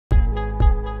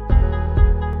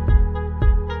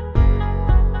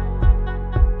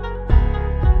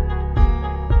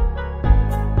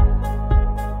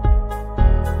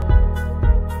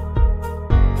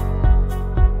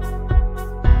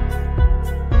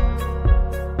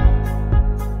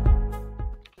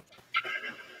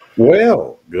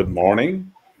Well, good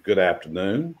morning, good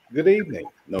afternoon, good evening.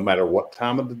 No matter what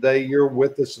time of the day you're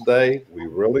with us today, we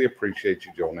really appreciate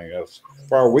you joining us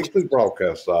for our weekly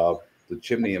broadcast of the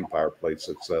Chimney and Fireplace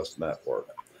Success Network.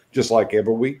 Just like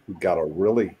every week, we've got a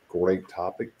really great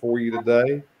topic for you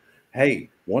today.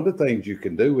 Hey, one of the things you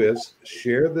can do is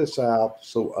share this out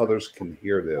so others can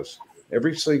hear this.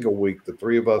 Every single week, the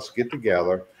three of us get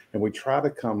together and we try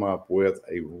to come up with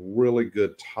a really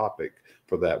good topic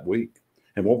for that week.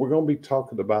 And what we're going to be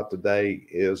talking about today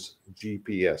is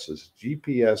GPSs.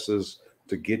 GPSs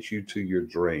to get you to your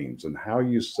dreams and how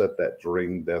you set that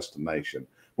dream destination,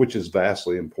 which is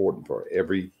vastly important for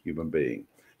every human being.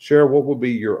 Cheryl, what will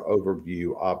be your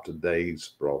overview of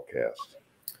today's broadcast?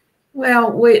 Well,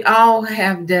 we all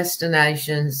have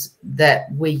destinations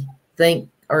that we think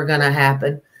are going to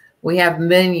happen. We have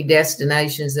many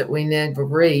destinations that we never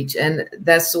reach. And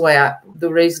that's the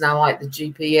reason I like the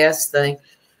GPS thing.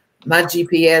 My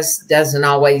GPS doesn't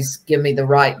always give me the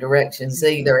right directions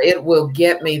either. It will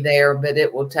get me there, but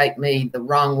it will take me the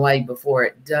wrong way before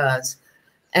it does.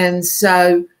 And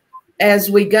so as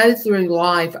we go through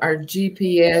life, our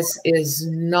GPS is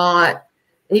not,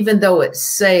 even though it's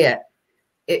set,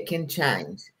 it can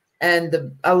change.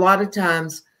 And a lot of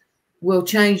times we'll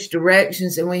change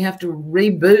directions and we have to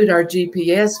reboot our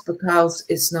GPS because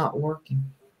it's not working.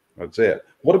 That's it.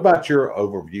 What about your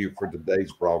overview for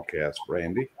today's broadcast,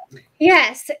 Brandi?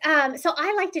 Yes. So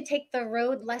I like to take the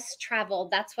road less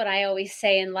traveled. That's what I always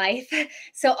say in life.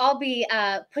 So I'll be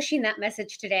pushing that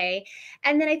message today.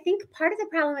 And then I think part of the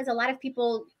problem is a lot of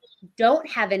people don't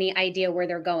have any idea where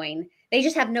they're going. They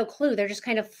just have no clue. They're just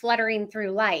kind of fluttering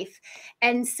through life.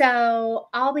 And so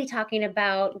I'll be talking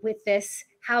about with this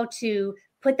how to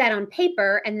put that on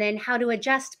paper and then how to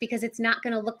adjust because it's not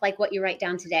going to look like what you write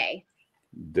down today.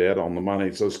 Dead on the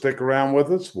money. So stick around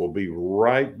with us. We'll be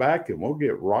right back and we'll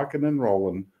get rocking and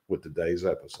rolling with today's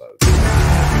episode.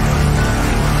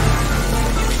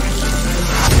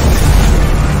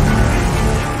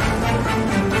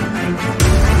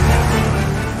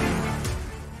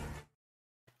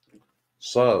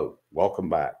 So welcome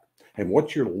back. And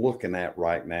what you're looking at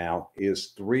right now is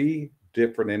three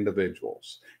different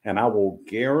individuals. And I will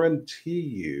guarantee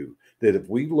you that if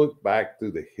we look back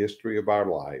through the history of our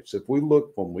lives, if we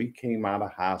look when we came out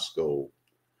of high school,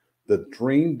 the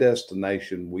dream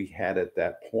destination we had at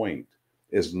that point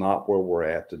is not where we're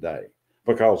at today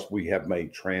because we have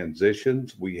made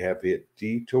transitions, we have hit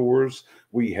detours,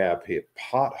 we have hit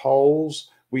potholes,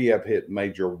 we have hit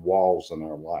major walls in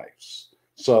our lives.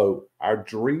 So our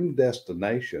dream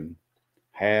destination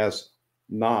has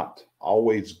not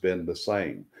always been the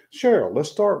same. Cheryl, let's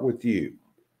start with you.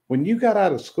 When you got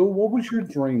out of school, what was your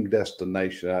dream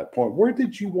destination at that point? Where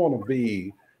did you want to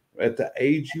be at the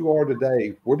age you are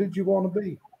today? Where did you want to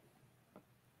be?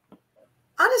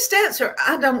 Honest answer,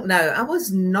 I don't know. I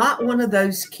was not one of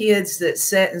those kids that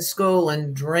sat in school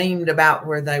and dreamed about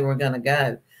where they were going to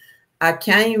go. I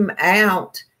came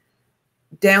out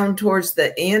down towards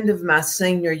the end of my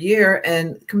senior year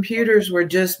and computers were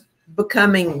just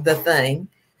becoming the thing.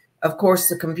 Of course,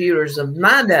 the computers of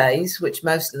my days, which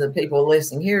most of the people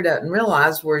listening here doesn't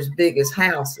realize, were as big as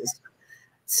houses.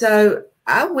 So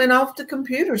I went off to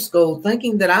computer school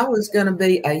thinking that I was going to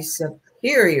be a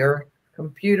superior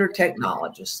computer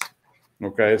technologist.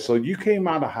 Okay, so you came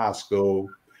out of high school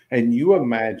and you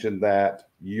imagined that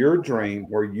your dream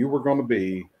where you were going to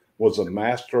be was a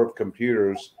master of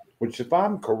computers, which if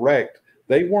I'm correct,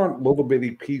 they weren't little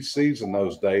bitty PCs in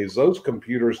those days. Those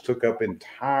computers took up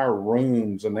entire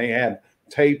rooms and they had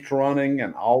tapes running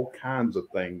and all kinds of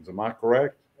things. Am I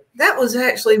correct? That was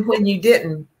actually when you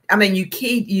didn't,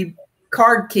 you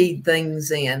card keyed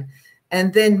things in.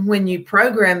 And then when you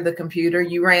programmed the computer,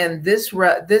 you ran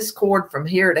this cord from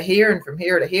here to here and from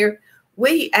here to here.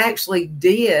 We actually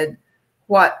did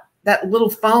what that little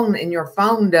phone in your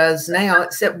phone does now,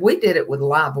 except we did it with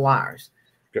live wires.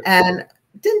 Good. And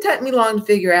it didn't take me long to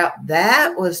figure out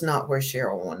that was not where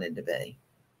Cheryl wanted to be.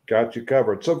 Got you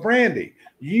covered. So, Brandi,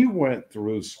 you went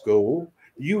through school.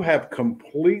 You have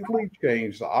completely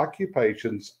changed the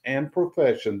occupations and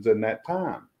professions in that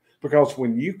time. Because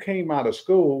when you came out of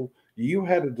school, you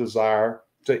had a desire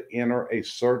to enter a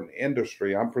certain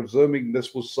industry. I'm presuming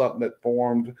this was something that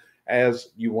formed as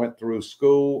you went through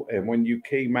school. And when you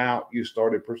came out, you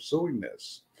started pursuing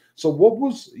this. So what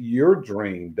was your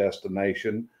dream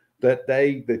destination that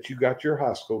day that you got your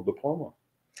high school diploma?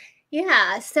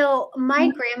 Yeah. So my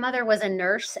grandmother was a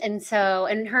nurse. And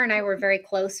her and I were very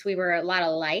close. We were a lot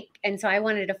alike. And so I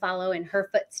wanted to follow in her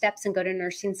footsteps and go to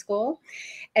nursing school.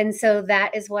 And so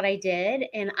that is what I did.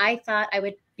 And I thought I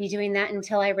would be doing that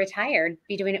until I retired,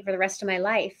 be doing it for the rest of my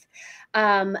life.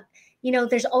 you know,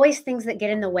 there's always things that get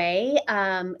in the way.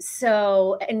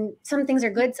 So, and some things are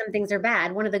good, some things are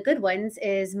bad. One of the good ones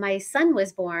is my son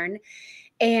was born,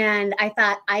 and I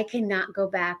thought, I cannot go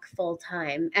back full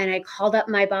time. And I called up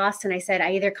my boss and I said,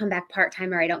 I either come back part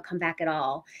time or I don't come back at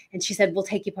all. And she said, we'll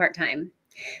take you part time,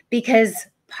 because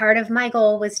part of my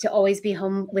goal was to always be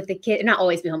home with the kid, not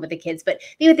always be home with the kids, but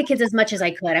be with the kids as much as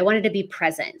I could. I wanted to be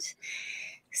present.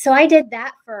 So I did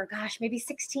that for, gosh, maybe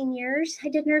 16 years. I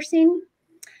did nursing.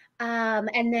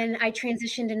 And then I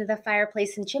transitioned into the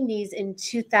fireplace and chimneys in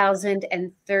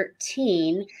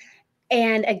 2013.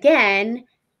 And again,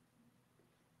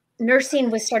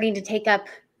 nursing was starting to take up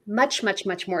much, much,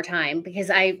 much more time because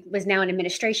I was now in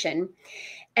administration.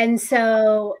 And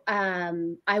so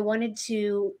I wanted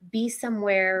to be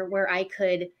somewhere where I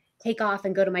could take off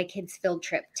and go to my kids' field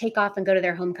trip, take off and go to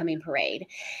their homecoming parade.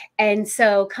 And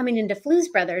so coming into Flues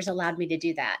Brothers allowed me to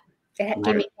do that. It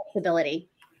gave me flexibility.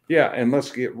 Yeah, and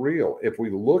let's get real. If we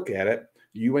look at it,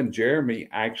 you and Jeremy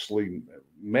actually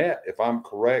met, if I'm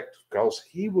correct, because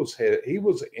he was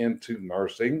into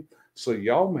nursing. So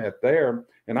y'all met there,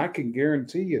 and I can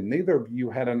guarantee you, neither of you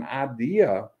had an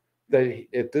idea that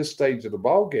at this stage of the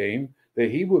ball game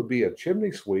that he would be a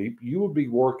chimney sweep. You would be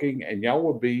working, and y'all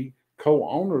would be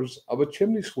co-owners of a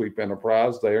chimney sweep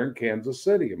enterprise there in Kansas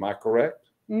City. Am I correct?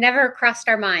 Never crossed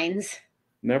our minds.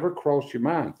 Never crossed your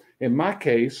mind. In my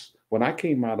case, when I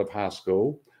came out of high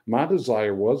school, my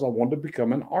desire was I wanted to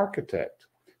become an architect.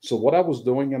 So what I was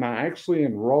doing, and I actually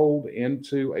enrolled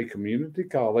into a community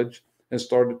college and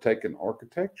started taking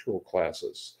architectural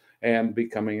classes and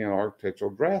becoming an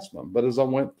architectural draftsman. But as I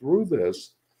went through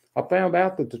this, I found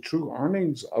out that the true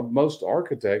earnings of most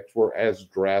architects were as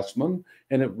draftsmen,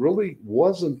 and it really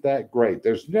wasn't that great.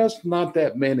 There's just not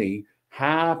that many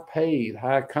high-paid,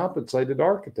 high-compensated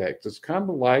architects. It's kind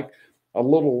of like a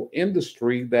little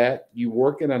industry that you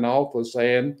work in an office,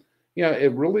 and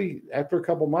it really, after a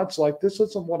couple of months, like, this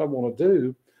isn't what I want to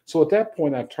do. So at that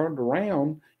point, I turned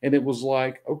around, and it was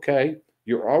like, okay,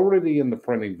 you're already in the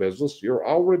printing business. You're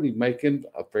already making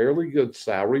a fairly good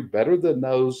salary, better than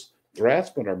those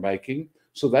draftsmen are making.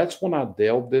 So that's when I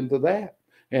delved into that.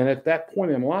 And at that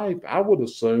point in life, I would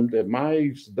assume at my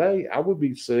age today, I would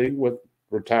be sitting with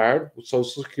retired with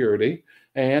Social Security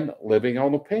and living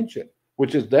on a pension,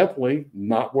 which is definitely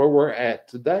not where we're at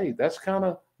today. That's kind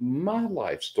of my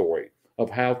life story of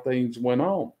how things went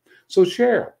on. So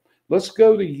Sheryl, let's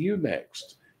go to you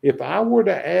next. If I were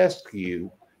to ask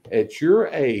you at your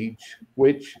age,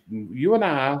 which you and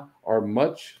I are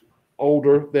much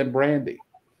older than Brandi,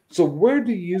 so where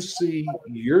do you see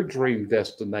your dream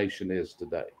destination is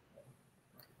today?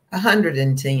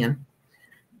 110,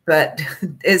 but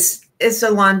it's a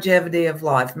longevity of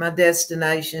life. My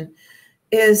destination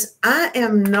is I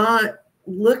am not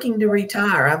looking to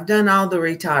retire. I've done all the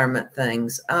retirement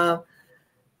things. I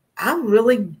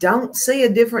really don't see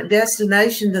a different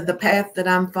destination to the path that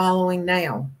I'm following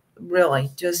now. Really,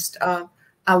 just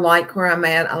I like where I'm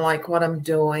at. I like what I'm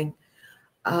doing.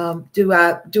 We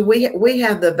have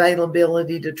the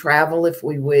availability to travel if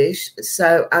we wish,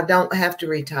 so I don't have to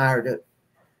retire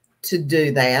to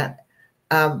do that.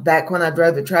 Back when I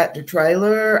drove a tractor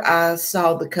trailer, I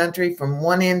saw the country from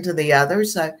one end to the other.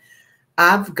 So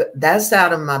that's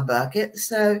out of my bucket.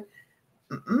 So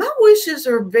my wishes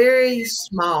are very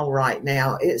small right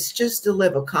now. It's just to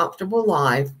live a comfortable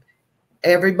life,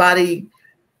 everybody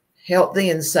healthy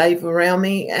and safe around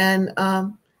me, and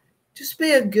just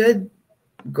be a good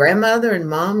grandmother and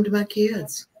mom to my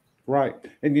kids. Right.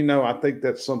 And, I think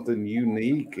that's something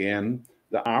unique in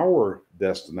our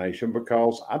destination,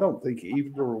 because I don't think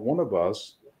either one of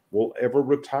us will ever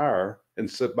retire and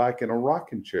sit back in a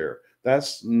rocking chair.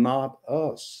 That's not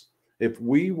us. If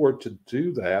we were to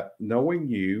do that, knowing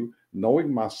you,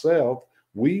 knowing myself,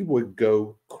 we would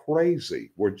go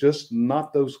crazy. We're just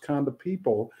not those kind of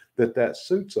people that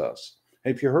suits us.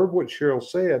 If you heard what Sheryl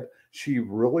said, she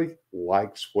really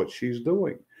likes what she's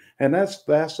doing. And that's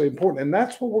vastly important. And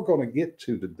that's what we're going to get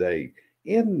to today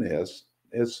in this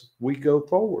as we go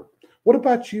forward. What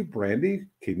about you, Brandi?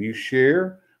 Can you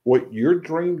share what your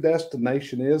dream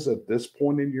destination is at this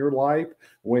point in your life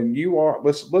when you are,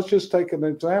 let's just take an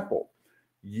example.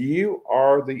 You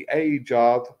are the age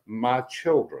of my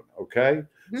children, okay?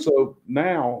 Mm-hmm. So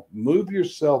now move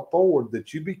yourself forward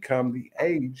that you become the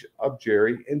age of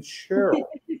Jerry and Sheryl.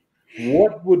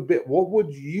 What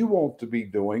would you want to be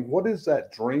doing? What is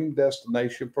that dream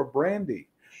destination for Brandi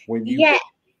when you? Yeah.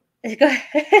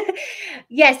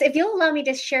 Yes, if you'll allow me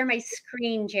to share my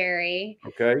screen, Jerry.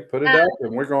 Okay, put it up,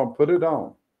 and we're going to put it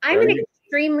on. I'm an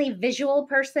extremely visual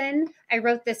person. I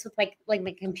wrote this with like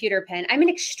my computer pen. I'm an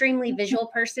extremely visual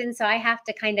person, so I have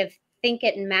to kind of think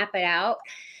it and map it out.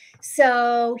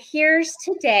 So here's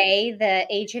today, the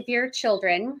age of your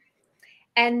children.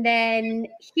 And then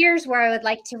here's where I would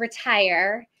like to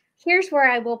retire. Here's where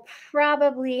I will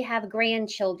probably have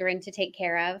grandchildren to take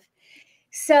care of.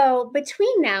 So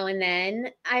between now and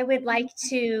then, I would like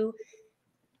to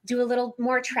do a little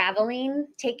more traveling,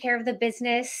 take care of the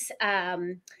business.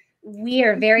 We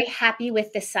are very happy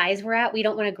with the size we're at. We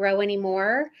don't want to grow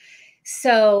anymore.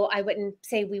 So I wouldn't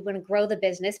say we want to grow the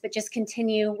business, but just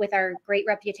continue with our great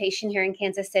reputation here in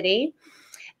Kansas City.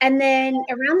 And then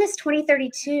around this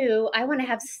 2032, I want to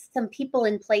have some people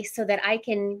in place so that I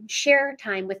can share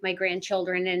time with my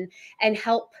grandchildren and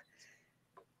help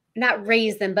not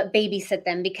raise them, but babysit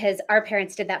them, because our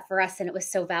parents did that for us and it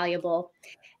was so valuable.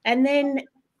 And then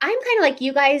I'm kind of like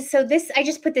you guys. So I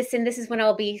just put this in. This is when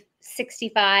I'll be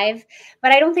 65,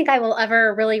 but I don't think I will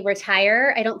ever really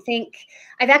retire. I don't think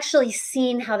I've actually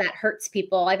seen how that hurts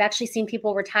people. I've actually seen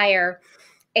people retire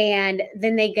and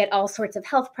then they get all sorts of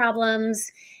health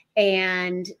problems.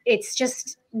 And it's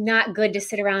just not good to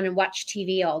sit around and watch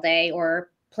TV all day or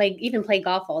even play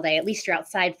golf all day. At least you're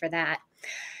outside for that.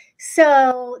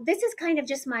 So this is kind of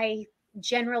just my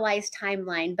generalized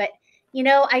timeline, but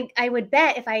I would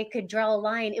bet if I could draw a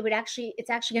line, it's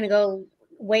actually going to go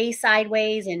way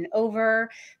sideways and over,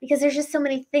 because there's just so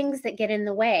many things that get in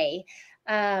the way.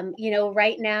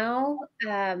 Right now,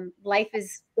 life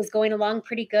is going along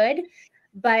pretty good,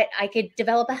 but I could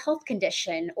develop a health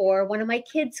condition, or one of my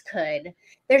kids could.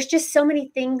 There's just so many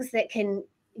things that can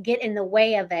get in the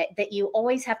way of it that you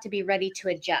always have to be ready to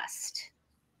adjust.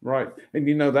 Right.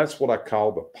 And that's what I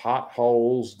call the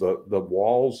potholes, the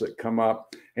walls that come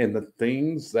up, and the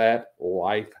things that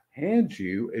life hands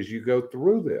you as you go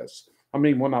through this. I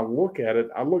mean, when I look at it,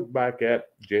 I look back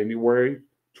at January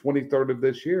 23rd of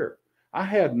this year. I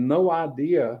had no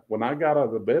idea when I got out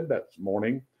of the bed that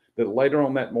morning that later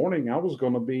on that morning I was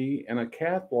going to be in a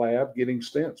cath lab getting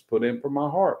stents put in for my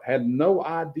heart. Had no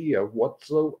idea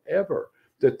whatsoever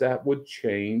that would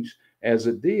change as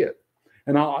it did.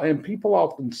 And people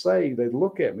often say, they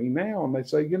look at me now and they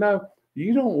say,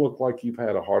 you don't look like you've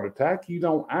had a heart attack. You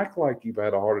don't act like you've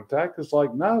had a heart attack. It's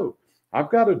like, no,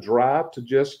 I've got a drive to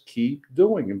just keep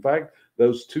doing. In fact,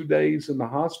 those 2 days in the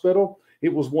hospital,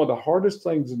 it was one of the hardest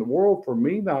things in the world for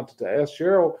me not to ask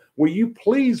Sheryl, will you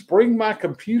please bring my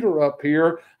computer up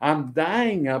here? I'm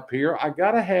dying up here. I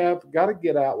got to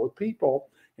get out with people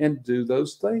and do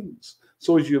those things.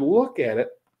 So as you look at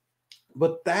it,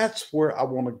 but that's where I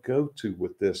want to go to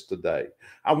with this today.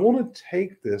 I want to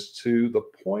take this to the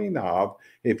point of,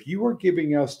 if you are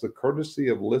giving us the courtesy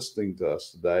of listening to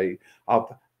us today, of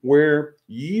where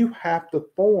you have to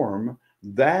form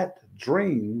that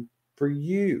dream for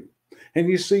you. And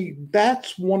you see,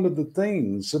 that's one of the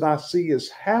things that I see is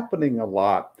happening a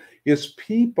lot, is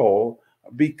people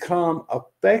become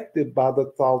affected by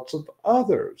the thoughts of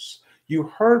others. You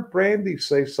heard Brandi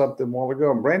say something a while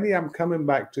ago, and Brandi, I'm coming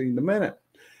back to you in a minute.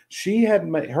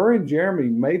 Her and Jeremy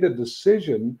made a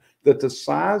decision that the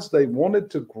size they wanted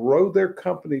to grow their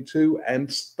company to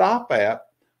and stop at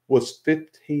was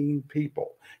 15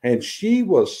 people. And she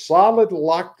was solid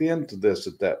locked into this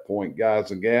at that point,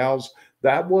 guys and gals.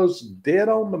 That was dead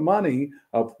on the money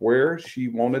of where she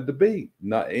wanted to be.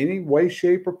 Not any way,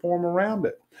 shape, or form around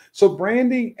it. So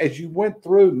Brandi, as you went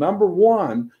through, number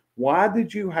one, why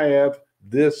did you have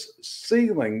this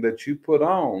ceiling that you put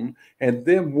on? And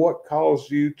then what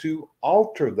caused you to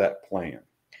alter that plan?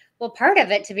 Well, part of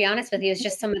it, to be honest with you, is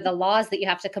just some of the laws that you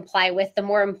have to comply with the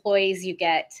more employees you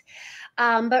get.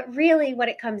 But really what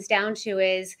it comes down to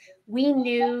is, we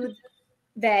knew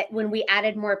that when we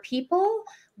added more people,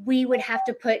 we would have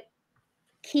to put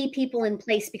key people in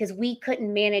place, because we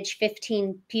couldn't manage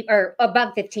 15 people or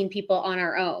above 15 people on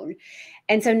our own.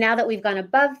 And so now that we've gone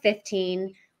above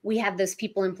 15, we have those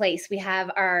people in place. We have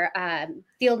our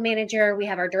field manager, we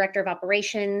have our director of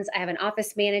operations, I have an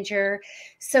office manager.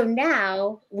 So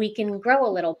now we can grow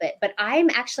a little bit, but I'm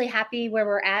actually happy where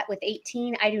we're at with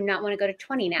 18. I do not want to go to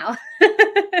 20 now.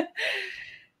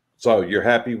 So you're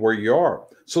happy where you are.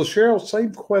 So Sheryl,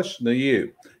 same question to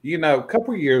you. A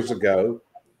couple of years ago,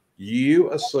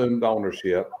 you assumed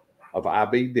ownership of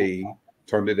IBD,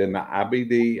 turned it into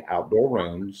IBD Outdoor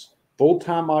Rooms,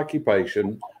 full-time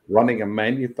occupation, running a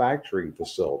manufacturing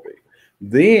facility.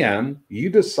 Then you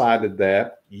decided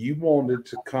that you wanted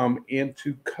to come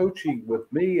into coaching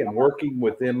with me and working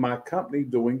within my company,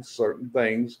 doing certain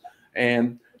things.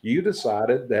 And you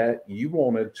decided that you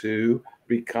wanted to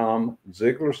become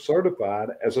Ziegler certified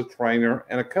as a trainer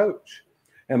and a coach.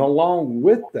 And along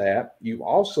with that, you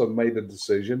also made a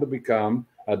decision to become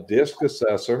a disc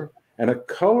assessor and a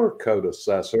color code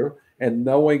assessor. and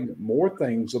knowing more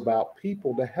things about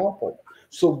people to help them.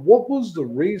 So, what was the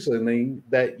reasoning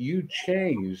that you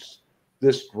changed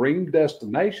this dream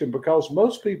destination? Because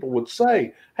most people would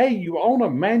say, hey, you own a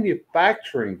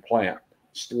manufacturing plant,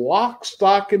 it's lock,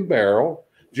 stock, and barrel.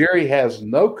 Jerry has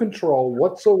no control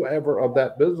whatsoever of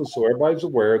that business. So, everybody's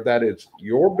aware that it's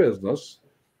your business.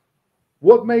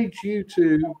 What made you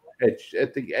to,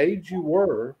 at the age you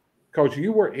were, because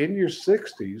you were in your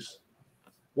 60s,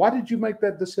 why did you make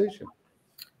that decision?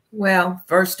 Well,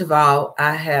 first of all,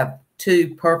 I have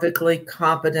two perfectly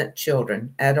competent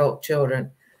children, adult children,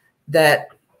 that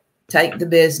take the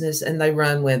business and they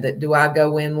run with it. Do I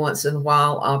go in once in a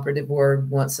while? Operative word,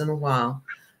 once in a while.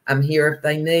 I'm here if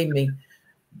they need me.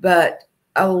 But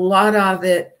a lot of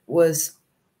it was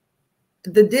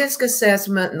the DISC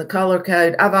assessment and the color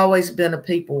code. I've always been a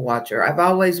people watcher. I've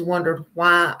always wondered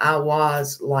why I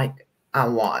was like I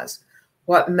was.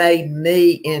 What made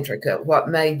me intricate? What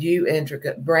made you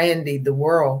intricate? Brandi, the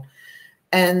world.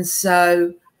 And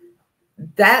so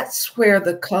that's where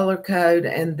the color code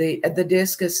and the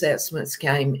DISC assessments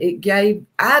came. It gave,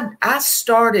 I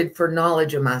started for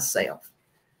knowledge of myself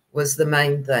was the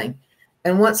main thing.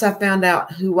 And once I found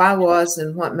out who I was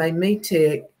and what made me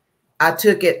tick, I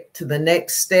took it to the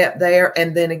next step there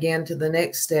and then again to the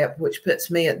next step, which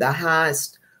puts me at the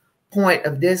highest point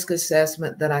of DISC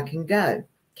assessment that I can go.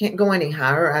 Can't go any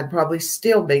higher. I'd probably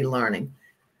still be learning.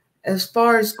 As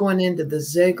far as going into the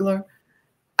Ziegler,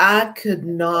 I could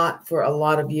not for a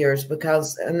lot of years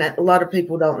because, and a lot of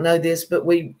people don't know this, but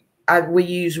we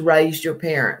use raised your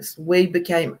parents. I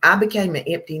became an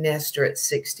empty nester at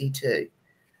 62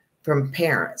 from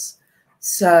parents.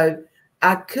 So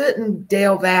I couldn't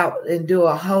delve out and do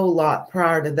a whole lot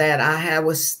prior to that. I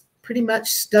was pretty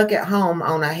much stuck at home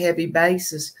on a heavy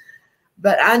basis,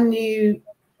 but I knew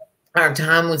our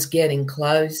time was getting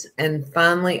close. And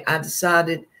finally I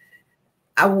decided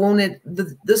I wanted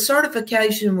the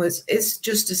certification it's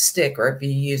just a sticker if you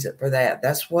use it for that.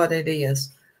 That's what it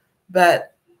is.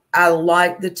 But I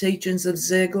liked the teachings of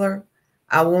Ziegler.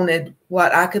 I wanted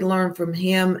what I could learn from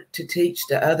him to teach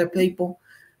to other people.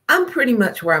 I'm pretty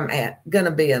much where I'm going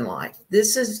to be in life.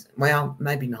 This is, well,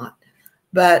 maybe not,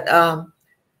 but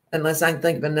unless I can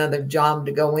think of another job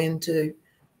to go into.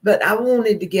 But I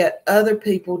wanted to get other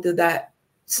people to that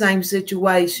same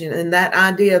situation. And that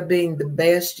idea of being the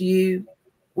best you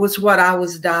was what I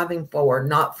was diving for,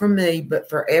 not for me, but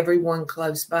for everyone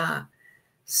close by.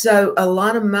 So a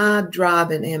lot of my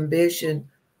drive and ambition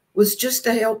was just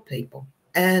to help people.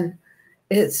 And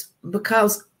it's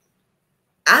because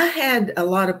I had a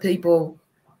lot of people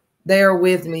there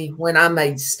with me when I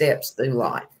made steps through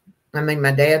life. I mean,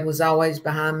 my dad was always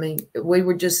behind me. We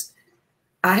were just,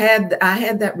 I had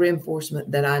that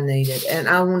reinforcement that I needed, and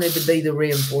I wanted to be the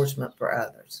reinforcement for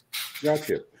others.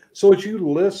 Gotcha. So as you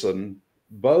listen,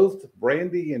 both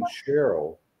Brandi and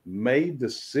Sheryl made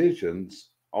decisions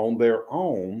on their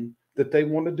own that they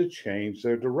wanted to change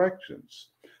their directions.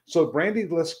 So Brandi,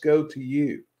 let's go to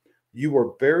you. You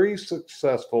were very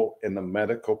successful in the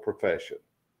medical profession.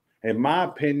 In my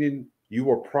opinion, you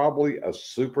were probably a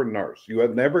super nurse. You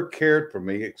have never cared for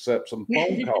me except some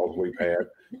phone calls we've had,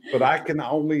 but I can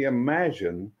only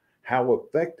imagine how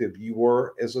effective you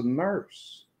were as a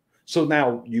nurse. So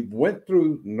now you went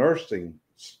through nursing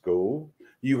school.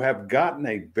 You have gotten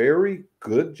a very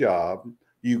good job.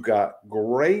 You've got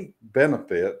great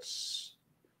benefits.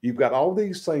 You've got all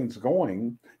these things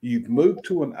going. You've moved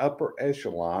to an upper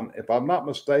echelon. If I'm not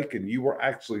mistaken, you were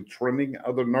actually training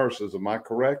other nurses. Am I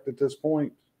correct at this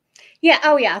point? Yeah.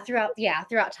 Oh, yeah. Throughout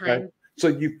time. Okay. So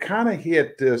you kind of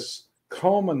hit this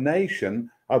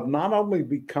culmination of not only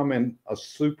becoming a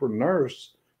super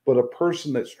nurse, but a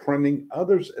person that's training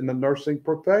others in the nursing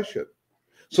profession.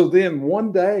 So then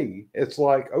one day it's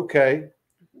like, okay,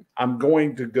 I'm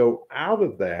going to go out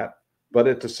of that. But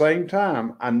at the same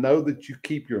time, I know that you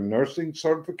keep your nursing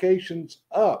certifications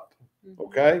up.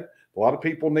 Okay. A lot of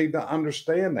people need to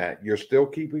understand that you're still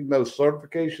keeping those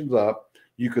certifications up.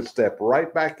 You could step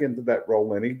right back into that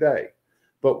role any day.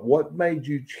 But what made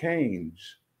you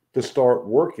change to start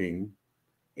working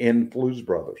in Blues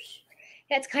Brothers?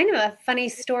 Yeah, it's kind of a funny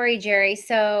story, Jerry.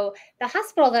 So the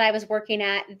hospital that I was working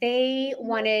at, they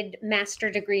wanted master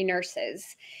degree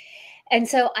nurses. And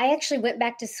so I actually went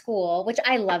back to school, which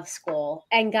I love school,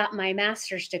 and got my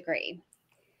master's degree.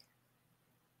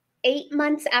 8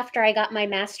 months after I got my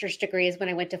master's degree is when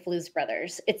I went to Blues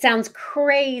Brothers. It sounds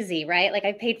crazy, right? Like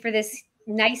I paid for this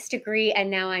nice degree and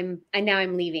now I'm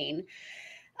leaving.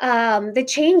 The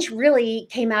change really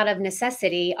came out of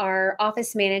necessity. Our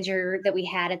office manager that we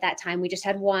had at that time, we just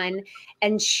had one,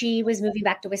 and she was moving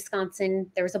back to Wisconsin.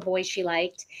 There was a boy she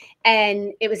liked,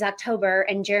 and it was October,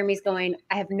 and Jeremy's going,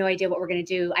 I have no idea what we're going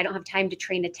to do. I don't have time to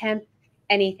train a temp,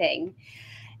 anything.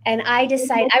 And I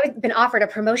decided, I had been offered a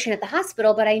promotion at the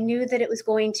hospital, but I knew that it was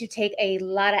going to take a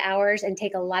lot of hours and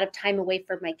take a lot of time away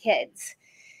from my kids.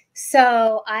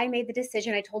 So I made the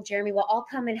decision. I told Jeremy, well, I'll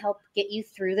come and help get you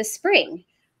through the spring.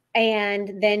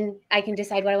 And then I can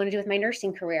decide what I want to do with my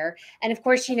nursing career. And of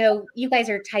course, you know, you guys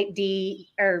are type D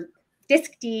or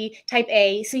disc D, type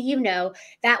A. So, you know,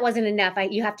 that wasn't enough.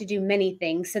 You have to do many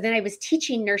things. So then I was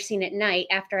teaching nursing at night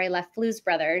after I left Blues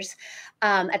Brothers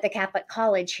at the Catholic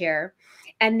College here.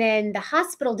 And then the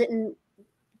hospital didn't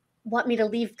want me to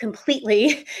leave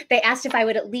completely. They asked if I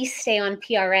would at least stay on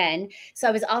PRN. So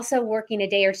I was also working a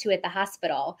day or two at the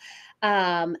hospital.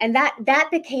 And that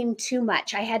became too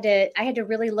much. I had to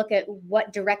really look at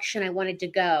what direction I wanted to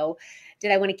go.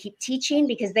 Did I want to keep teaching?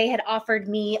 Because they had offered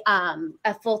me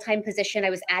a full-time position.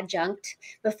 I was adjunct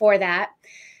before that.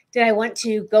 Did I want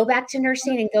to go back to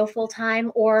nursing and go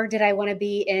full-time, or did I want to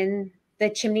be in the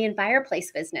chimney and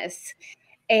fireplace business?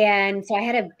 And so I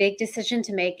had a big decision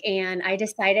to make, and I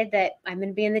decided that I'm going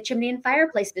to be in the chimney and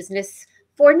fireplace business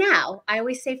for now. I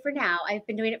always say for now. I've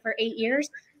been doing it for 8 years.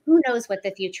 Who knows what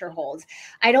the future holds?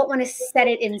 I don't want to set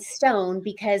it in stone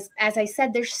because, as I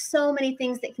said, there's so many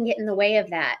things that can get in the way of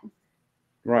that.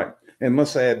 Right. And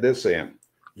let's add this in.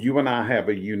 You and I have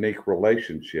a unique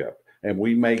relationship, and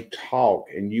we may talk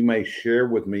and you may share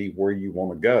with me where you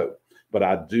want to go. But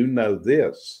I do know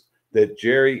this, that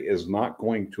Jerry is not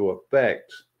going to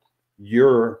affect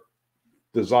your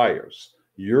desires.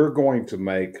 You're going to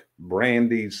make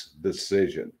Brandi's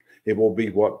decision. It will be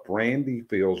what Brandi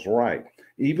feels right.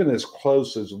 Even as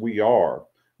close as we are,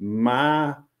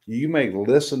 you may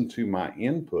listen to my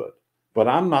input, but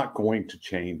I'm not going to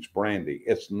change Brandi.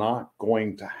 It's not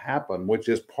going to happen, which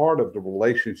is part of the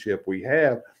relationship we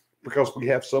have because we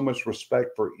have so much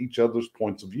respect for each other's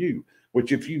points of view,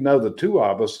 which if you know the two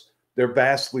of us, they're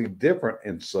vastly different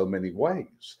in so many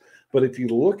ways. But if you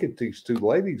look at these two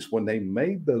ladies, when they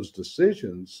made those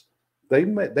decisions, they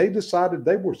decided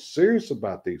they were serious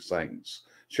about these things.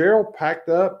 Sheryl packed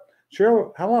up.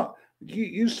 Sheryl, how long?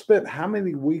 You spent how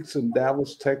many weeks in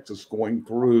Dallas, Texas going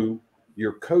through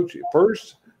your coaching?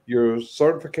 First, your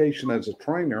certification as a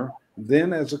trainer,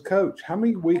 then as a coach. How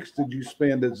many weeks did you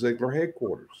spend at Ziegler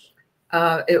headquarters?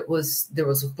 There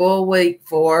was a full week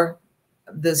for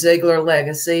the Ziegler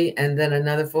legacy, and then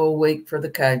another full week for the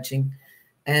coaching.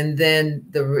 And then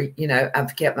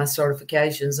I've kept my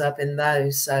certifications up in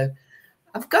those. So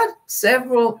I've got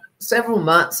several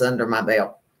months under my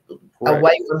belt. Correct.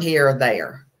 Away from here or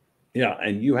there. Yeah.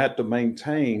 And you have to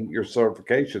maintain your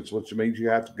certifications, which means you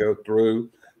have to go through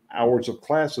hours of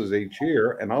classes each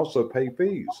year and also pay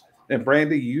fees. And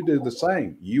Brandi, you do the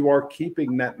same. You are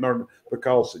keeping that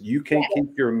because you can't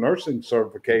keep your nursing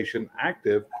certification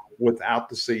active without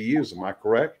the CEUs. Am I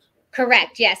correct?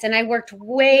 Correct. Yes. And I worked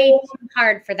way too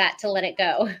hard for that to let it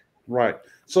go. Right.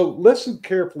 So listen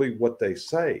carefully what they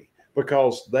say,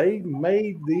 because they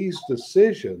made these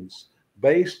decisions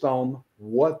based on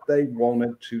what they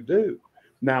wanted to do.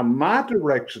 Now, my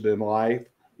direction in life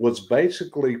was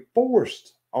basically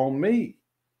forced on me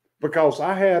because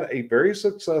I had a very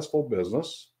successful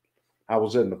business. I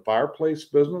was in the fireplace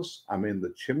business. I'm in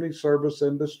the chimney service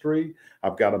industry.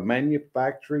 I've got a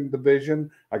manufacturing division.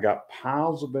 I got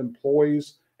piles of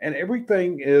employees, and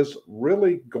everything is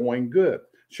really going good.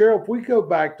 Sheryl, if we go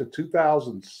back to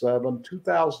 2007,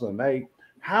 2008,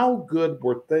 how good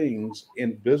were things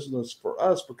in business for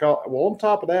us? Because, well, on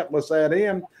top of that, let's add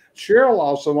in, Sheryl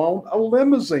also owned a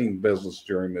limousine business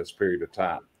during this period of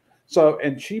time. So,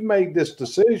 and she made this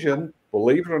decision,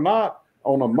 believe it or not,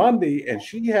 on a Monday, and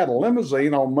she had a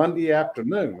limousine on Monday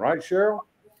afternoon, right, Sheryl?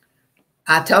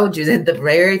 I told you that the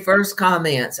very first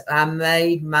comments, I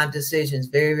made my decisions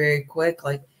very, very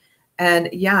quickly. And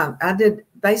yeah, I did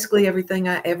basically everything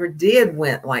I ever did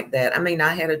went like that. I mean,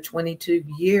 I had a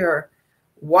 22-year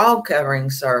wall covering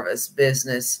service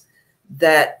business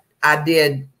that I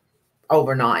did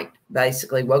overnight.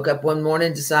 Basically woke up one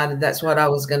morning, decided that's what I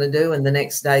was going to do. And the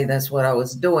next day, that's what I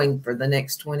was doing for the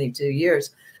next 22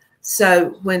 years.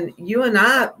 So when you and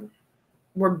I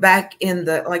were back in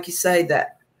the, like you say,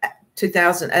 that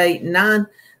 2008, 2009,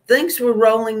 things were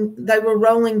rolling. They were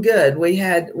rolling good. We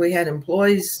had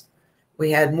employees.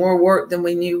 We had more work than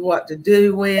we knew what to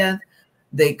do with.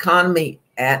 The economy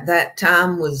at that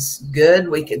time was good.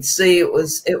 We could see it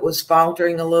was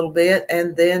faltering a little bit,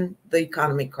 and then the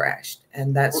economy crashed,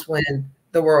 and that's when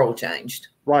the world changed.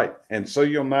 Right. And so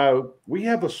you'll know we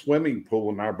have a swimming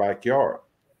pool in our backyard.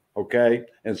 Okay.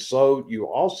 And so you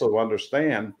also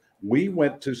understand we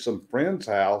went to some friend's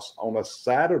house on a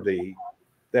Saturday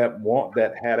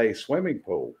that had a swimming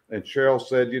pool. And Cheryl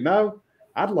said, you know,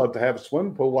 I'd love to have a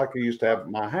swimming pool like I used to have at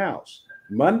my house.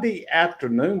 Monday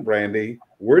afternoon, Brandi,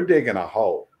 we're digging a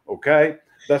hole. Okay.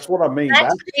 That's what I mean.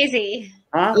 That's crazy.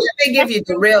 Huh? Let me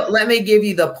give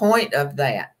you the point of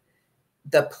that.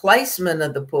 The placement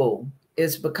of the pool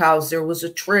is because there was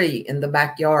a tree in the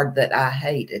backyard that I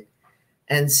hated.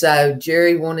 And so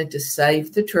Jerry wanted to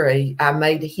save the tree. I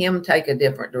made him take a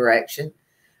different direction.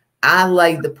 I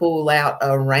laid the pool out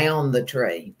around the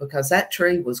tree because that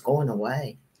tree was going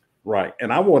away. Right.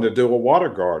 And I wanted to do a water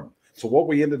garden. So what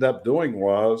we ended up doing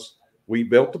was we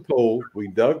built the pool. We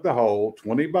dug the hole,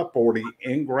 20 by 40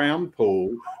 in-ground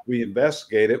pool. We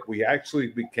investigated. We actually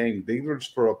became dealers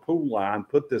for a pool line,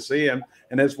 put this in.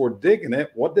 And as we're digging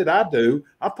it, what did I do?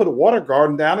 I put a water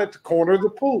garden down at the corner of the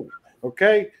pool.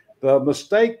 Okay. The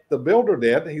mistake the builder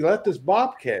did, he left his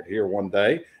bobcat here one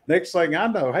day. Next thing I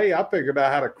know, hey, I figured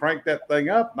out how to crank that thing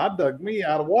up, and I dug me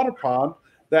out a water pond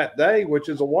that day, which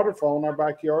is a waterfall in our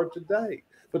backyard today.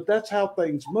 But that's how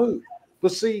things move.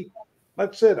 But see,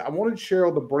 like I said, I wanted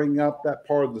Cheryl to bring up that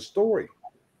part of the story.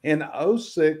 In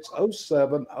 06,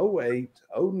 07, 08,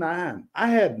 09, I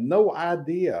had no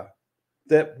idea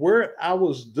that where I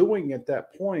was doing at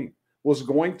that point was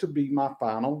going to be my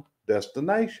final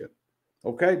destination.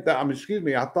 Okay, excuse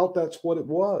me, I thought that's what it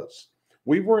was.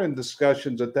 We were in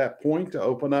discussions at that point to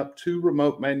open up 2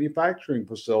 remote manufacturing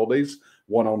facilities,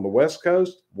 one on the West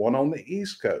Coast, one on the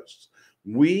East Coast.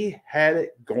 We had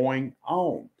it going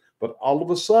on, but all of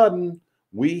a sudden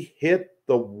we hit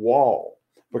the wall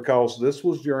because this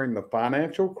was during the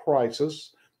financial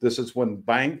crisis. This is when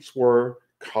banks were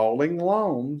calling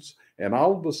loans, and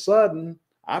all of a sudden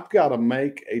I've got to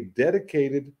make a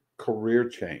dedicated career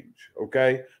change,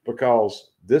 okay?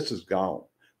 Because this is gone.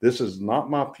 This is not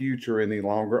my future any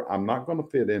longer. I'm not going to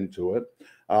fit into it.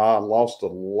 I lost a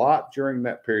lot during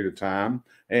that period of time.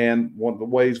 And one of the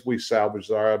ways we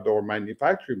salvaged our outdoor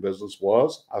manufacturing business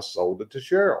was I sold it to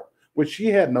Cheryl, which she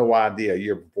had no idea a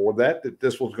year before that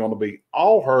this was going to be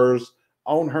all hers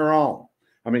on her own.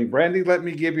 I mean, Brandi, let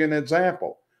me give you an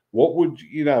example. What would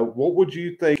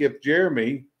you think if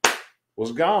Jeremy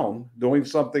was gone doing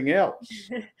something else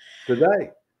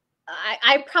today?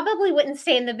 I probably wouldn't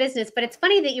stay in the business, but it's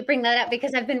funny that you bring that up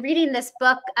because I've been reading this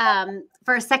book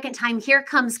for a second time, Here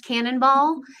Comes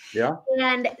Cannonball. Yeah.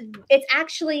 And it's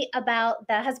actually about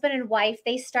the husband and wife.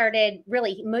 They started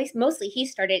mostly he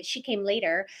started, she came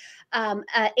later, a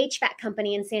HVAC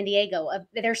company in San Diego.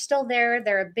 They're still there.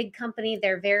 They're a big company.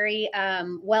 They're very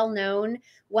well-known,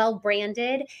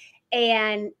 well-branded.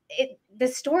 And the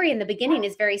story in the beginning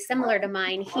is very similar to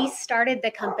mine. He started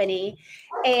the company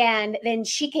and then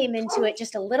she came into it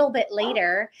just a little bit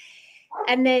later.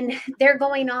 And then they're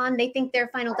going on. They think their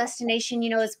final destination,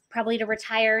 is probably to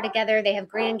retire together. They have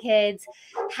grandkids.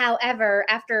 However,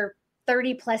 after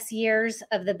 30 plus years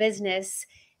of the business,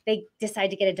 they decide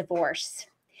to get a divorce.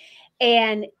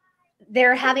 And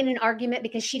they're having an argument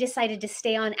because she decided to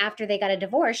stay on after they got a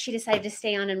divorce. She decided to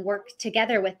stay on and work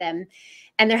together with them.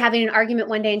 And they're having an argument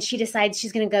one day and she decides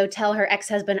she's going to go tell her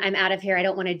ex-husband, I'm out of here. I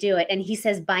don't want to do it. And he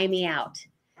says, buy me out.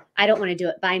 I don't want to do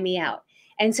it. Buy me out.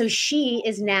 And so she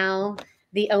is now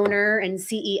the owner and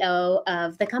CEO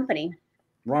of the company.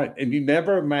 Right. And you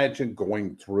never imagine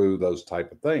going through those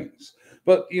type of things.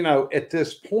 But, at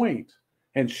this point,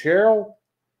 and Cheryl,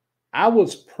 I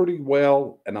was pretty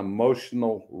well an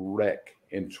emotional wreck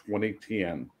in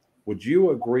 2010. Would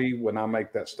you agree when I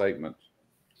make that statement?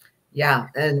 Yeah.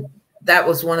 And that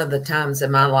was one of the times in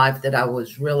my life that I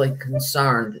was really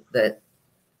concerned that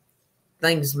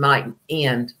things might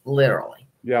end literally.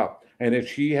 Yeah. And if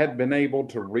she had been able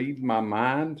to read my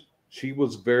mind, she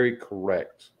was very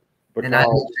correct.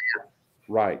 Because,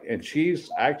 right. And she's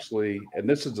actually, and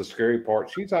this is the scary part,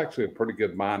 she's actually a pretty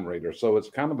good mind reader. So it's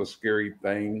kind of a scary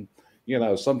thing.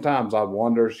 Sometimes I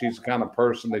wonder, she's the kind of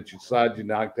person that you decide you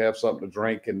like to have something to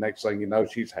drink, and next thing you know,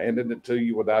 she's handing it to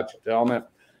you without you telling it.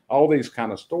 All these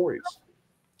kind of stories.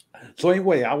 So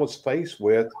anyway, I was faced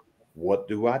with, what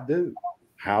do I do?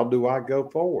 How do I go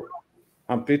forward?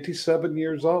 I'm 57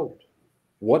 years old.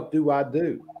 What do I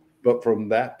do? But from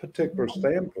that particular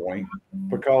standpoint,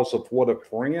 because of what a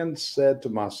friend said to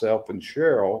myself and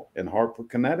Cheryl in Hartford,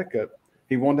 Connecticut,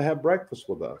 he wanted to have breakfast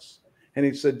with us. And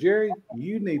he said, Jerry,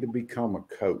 you need to become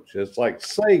a coach. It's like,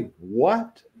 say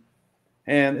what?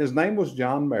 And his name was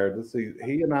John Meredith.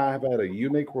 He and I have had a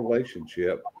unique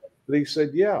relationship. But he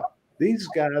said, yeah, these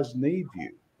guys need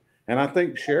you. And I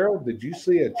think, Cheryl, did you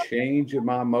see a change in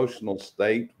my emotional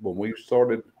state when we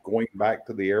started going back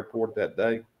to the airport that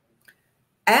day?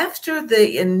 After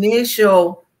the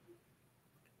initial,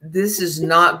 this is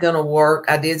not going to work,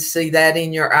 I did see that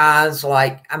in your eyes,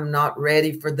 like, I'm not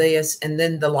ready for this. And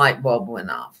then the light bulb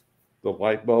went off. The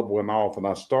light bulb went off, and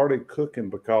I started cooking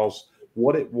because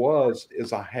what it was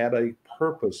is I had a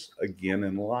purpose again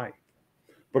in life.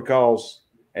 Because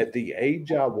at the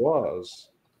age I was,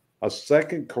 a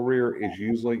second career is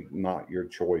usually not your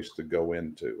choice to go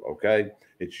into. Okay.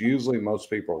 It's usually most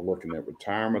people are looking at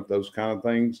retirement, those kind of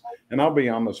things. And I'll be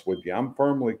honest with you, I'm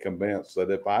firmly convinced that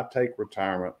if I take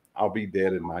retirement, I'll be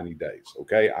dead in 90 days.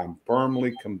 Okay. I'm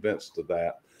firmly convinced of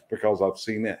that because I've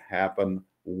seen it happen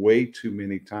way too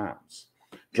many times.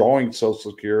 Drawing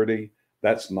Social Security,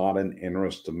 that's not an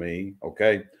interest to me.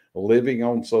 Okay. Living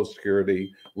on Social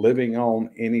Security, living on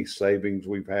any savings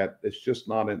we've had, it's just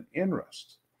not an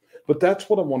interest. But that's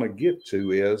what I want to get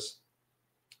to is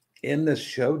in this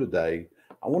show today,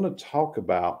 I want to talk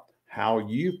about how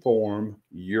you form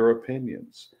your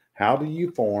opinions. How do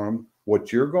you form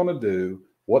what you're going to do?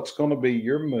 What's going to be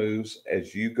your moves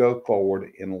as you go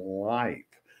forward in life?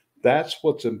 That's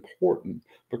what's important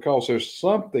because there's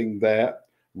something that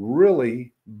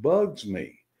really bugs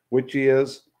me, which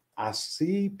is I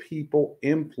see people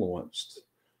influenced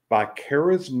by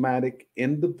charismatic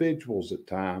individuals at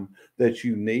times that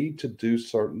you need to do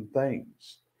certain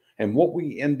things. And what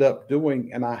we end up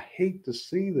doing, and I hate to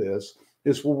see this,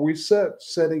 is where we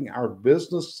setting our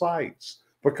business sights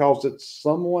because it's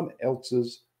someone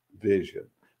else's vision.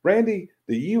 Brandi,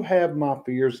 do you have my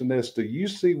fears in this? Do you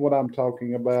see what I'm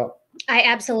talking about? I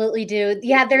absolutely do.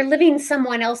 Yeah, they're living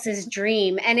someone else's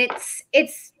dream, and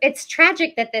it's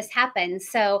tragic that this happens.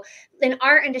 So, in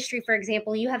our industry, for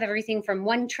example, you have everything from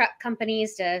one truck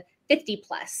companies to 50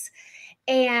 plus.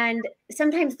 And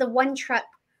sometimes the one truck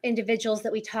individuals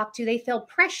that we talk to, they feel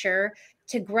pressure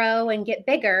to grow and get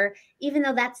bigger, even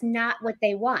though that's not what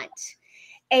they want.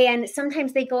 And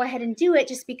sometimes they go ahead and do it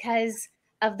just because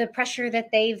of the pressure that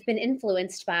they've been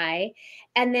influenced by,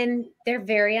 and then they're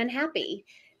very unhappy.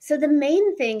 So the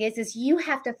main thing is you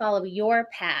have to follow your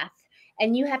path,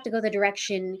 and you have to go the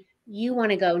direction you want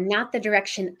to go, not the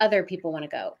direction other people want to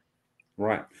go.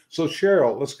 Right. So,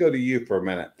 Cheryl, let's go to you for a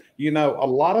minute. You know, a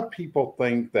lot of people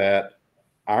think that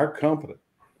our company,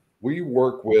 we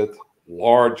work with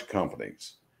large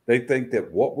companies. They think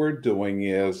that what we're doing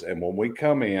is, and when we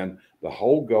come in, the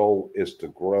whole goal is to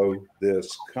grow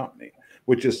this company,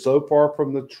 which is so far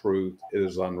from the truth, it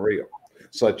is unreal.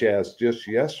 Such as just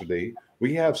yesterday,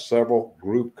 we have several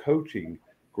coaching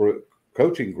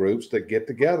groups that get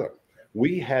together.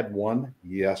 We had one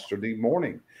yesterday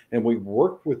morning, and we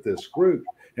worked with this group.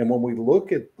 And when we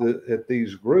look at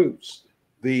these groups,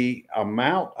 the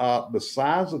amount of the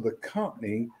size of the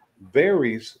company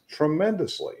varies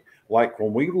tremendously. Like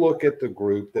when we look at the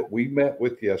group that we met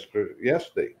with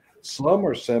yesterday, some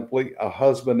are simply a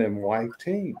husband and wife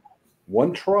team,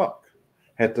 one truck.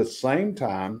 At the same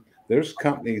time, there's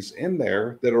companies in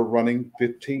there that are running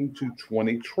 15 to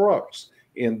 20 trucks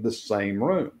in the same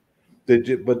room.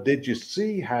 Did you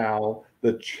see how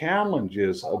the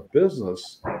challenges of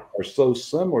business are so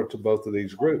similar to both of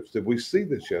these groups? Did we see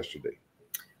this yesterday?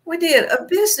 We did. A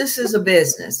business is a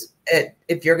business.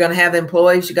 If you're going to have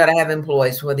employees, you got to have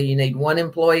employees, whether you need one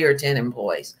employee or 10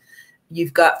 employees.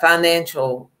 You've got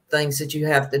financial things that you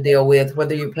have to deal with,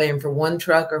 whether you're paying for one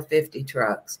truck or 50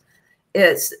 trucks.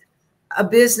 It's a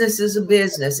business is a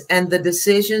business, and the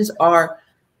decisions are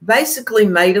basically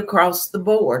made across the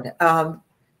board.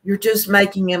 You're just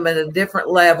making them at a different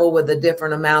level with a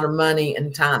different amount of money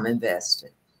and time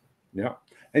invested. Yeah.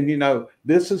 And you know,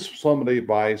 this is some of the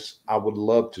advice I would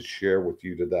love to share with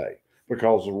you today,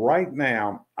 because right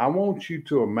now I want you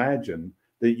to imagine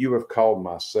that you have called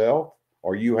myself,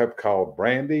 or you have called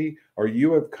Brandi, or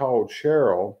you have called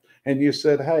Cheryl, and you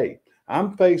said, hey,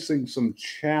 I'm facing some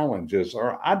challenges,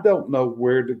 or I don't know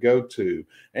where to go to,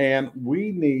 and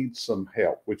we need some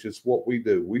help, which is what we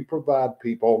do. We provide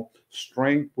people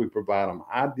strength. We provide them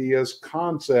ideas,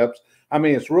 concepts. I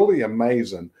mean, it's really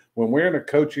amazing. When we're in a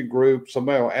coaching group,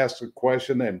 somebody will ask a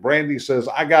question and Brandi says,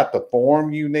 I got the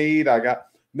form you need.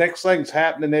 Next thing's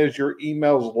happening is your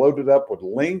email's loaded up with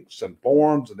links and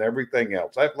forms and everything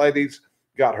else. That lady's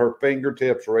got her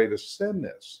fingertips ready to send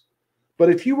this. But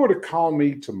if you were to call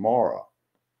me tomorrow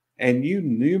and you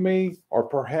knew me, or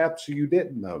perhaps you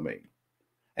didn't know me,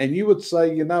 and you would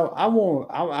say, you know,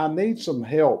 I need some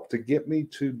help to get me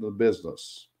to the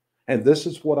business. And this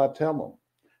is what I tell them.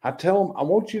 I tell them, I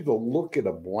want you to look at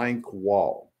a blank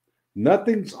wall.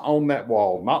 Nothing's on that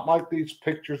wall, not like these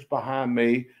pictures behind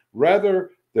me.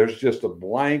 Rather, there's just a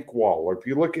blank wall. Or if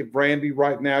you look at Brandi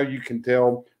right now, you can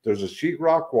tell there's a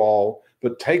sheetrock wall,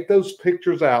 but take those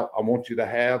pictures out. I want you to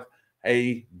have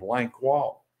a blank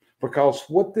wall, because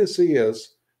what this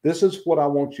is what I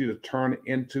want you to turn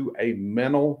into a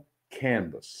mental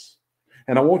canvas.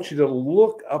 And I want you to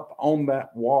look up on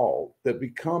that wall that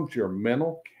becomes your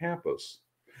mental canvas.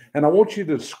 And I want you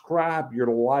to describe your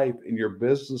life and your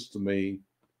business to me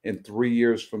in 3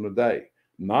 years from today,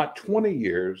 not 20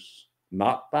 years,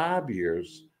 not 5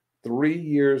 years, 3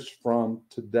 years from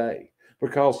today.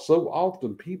 Because so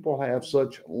often people have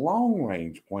such long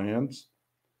range plans.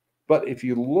 But if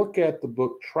you look at the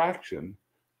book Traction,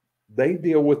 they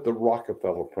deal with the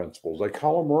Rockefeller principles. They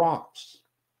call them rocks,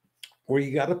 where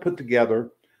you got to put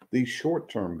together these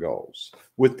short-term goals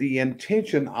with the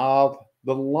intention of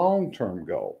the long-term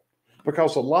goal.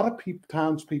 Because a lot of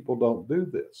times people don't do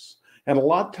this. And a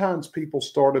lot of times people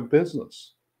start a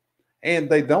business and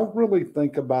they don't really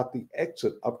think about the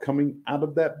exit of coming out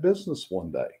of that business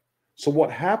one day. So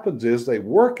what happens is they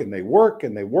work and they work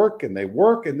and they work and they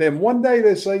work. And then one day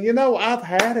they say, you know, I've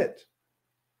had it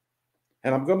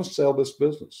and I'm going to sell this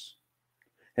business.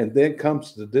 And then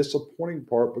comes the disappointing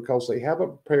part, because they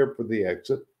haven't prepared for the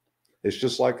exit. It's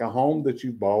just like a home that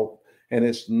you bought and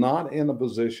it's not in a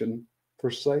position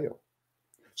for sale.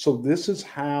 So this is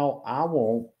how I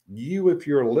want you, if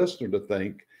you're a listener, to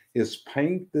think, is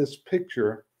paint this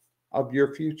picture of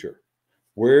your future.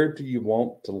 Where do you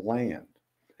want to land?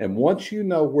 And once you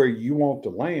know where you want to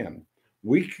land,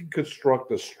 we can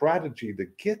construct a strategy to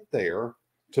get there,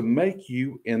 to make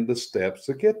you in the steps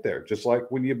to get there. Just like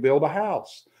when you build a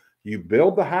house. You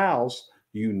build the house,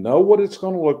 you know what it's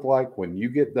going to look like when you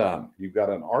get done. You've got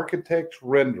an architect's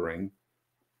rendering,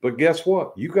 but guess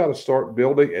what? You got to start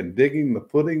building and digging the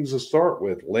footings to start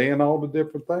with, laying all the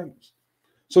different things.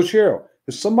 So Sheryl,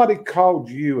 if somebody called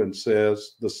you and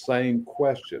says the same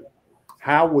question,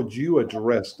 how would you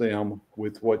address them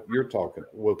with what you're talking,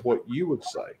 with what you would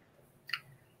say?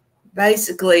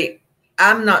 Basically,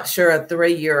 I'm not sure a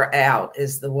 3-year out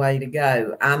is the way to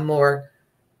go. I'm more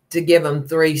to give them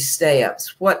 3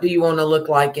 steps. What do you want to look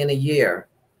like in a year?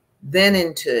 Then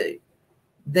in 2,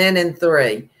 then in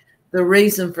 3. The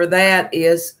reason for that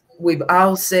is we've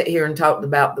all sat here and talked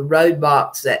about the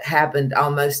roadblocks that happened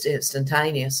almost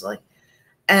instantaneously.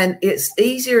 And it's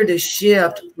easier to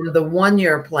shift from the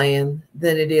 1-year plan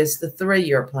than it is the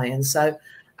 3-year plan. So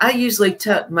I usually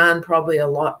tuck mine probably a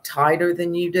lot tighter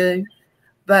than you do,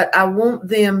 but I want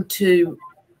them to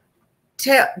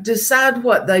decide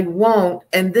what they want.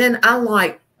 And then I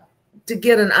like to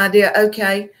get an idea.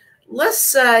 Okay, let's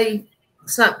say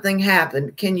something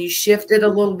happened. Can you shift it a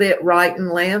little bit right and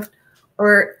left?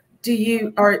 Or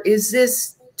is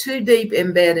this too deep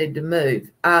embedded to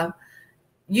move?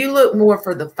 You look more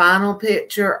for the final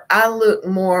picture. I look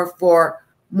more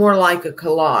like a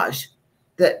collage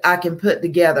that I can put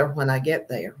together when I get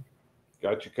there.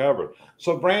 Got you covered.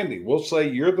 So Brandi, we'll say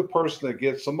you're the person that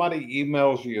gets, somebody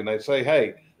emails you and they say,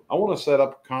 hey, I want to set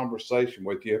up a conversation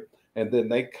with you. And then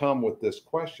they come with this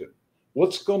question.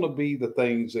 What's going to be the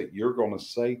things that you're going to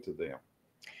say to them?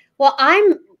 Well,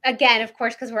 I'm, again, of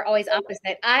course, because we're always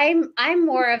opposite. I'm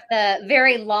more of the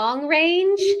very long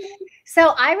range.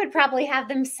 So I would probably have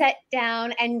them sit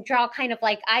down and draw kind of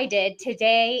like I did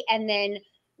today, and then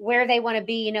where they want to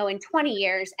be, in 20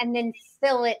 years, and then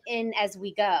fill it in as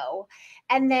we go,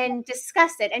 and then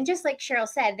discuss it. And just like Sheryl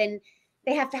said, then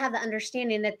they have to have the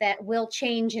understanding that will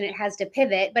change and it has to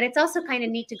pivot. But it's also kind of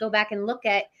neat to go back and look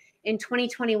at, in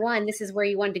 2021, this is where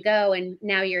you wanted to go, and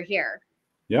now you're here.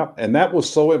 Yeah, and that was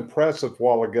so impressive a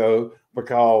while ago,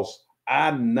 because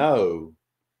I know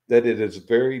that it is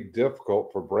very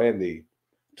difficult for Brandi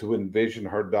to envision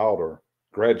her daughter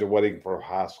graduating from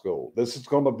high school. This is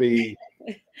going to be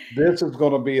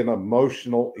an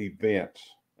emotional event.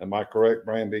 Am I correct,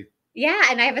 Brandi? Yeah,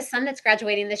 and I have a son that's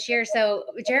graduating this year. So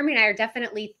Jeremy and I are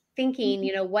definitely thinking,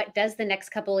 what does the next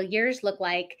couple of years look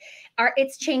like?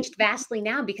 It's changed vastly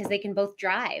now because they can both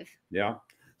drive. Yeah.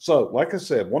 So like I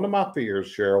said, one of my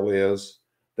fears, Sheryl, is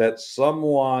that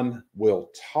someone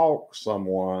will talk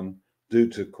someone due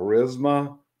to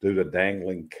charisma, due to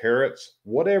dangling carrots,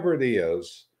 whatever it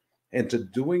is, into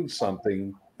doing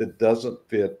something that doesn't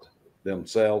fit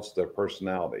themselves, their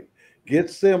personality.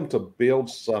 Gets them to build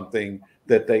something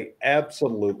that they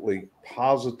absolutely,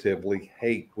 positively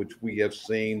hate, which we have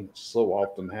seen so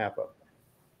often happen.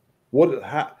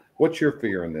 What's your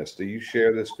fear in this? Do you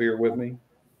share this fear with me?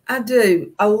 I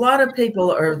do. A lot of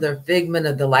people are the figment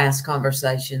of the last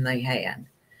conversation they had.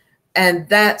 And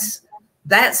that's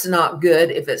not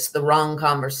good if it's the wrong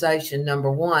conversation,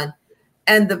 number one.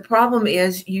 And the problem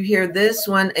is you hear this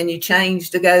one and you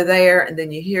change to go there, and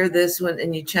then you hear this one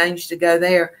and you change to go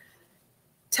there.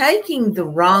 Taking the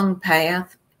wrong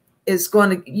path is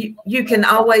going to, you can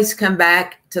always come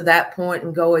back to that point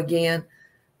and go again,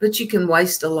 but you can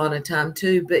waste a lot of time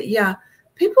too. But yeah,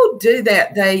 people do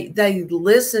that. They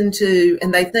listen to,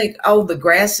 and they think, oh, the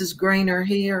grass is greener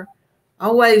here.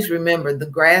 Always remember, the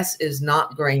grass is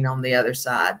not green on the other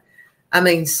side. I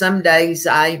mean, some days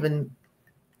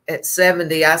at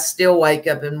 70, I still wake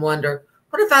up and wonder,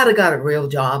 what if I'd have got a real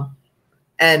job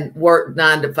and worked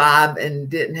 9 to 5 and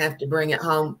didn't have to bring it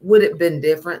home? Would it have been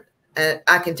different?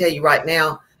 I can tell you right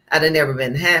now, I'd have never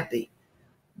been happy.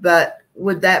 But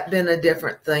would that have been a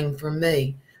different thing for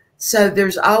me? So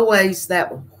there's always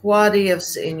that what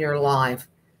ifs in your life,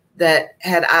 that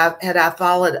had I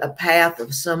followed a path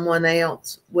of someone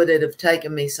else, would it have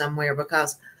taken me somewhere?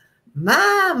 Because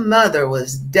my mother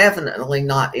was definitely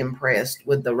not impressed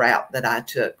with the route that I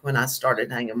took when I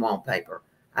started hanging wallpaper.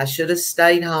 I should have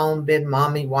stayed home, been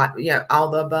mommy,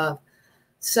 all the above.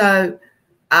 So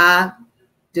I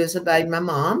disobeyed my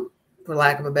mom, for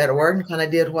lack of a better word, and kind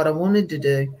of did what I wanted to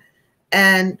do,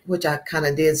 and which I kind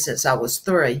of did since I was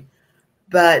 3.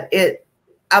 But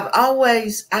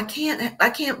I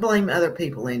can't blame other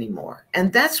people anymore.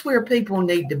 And that's where people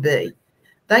need to be.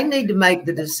 They need to make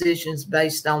the decisions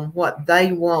based on what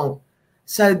they want,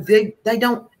 so they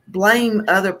don't blame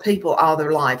other people all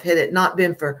their life. Had it not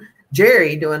been for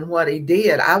Jerry doing what he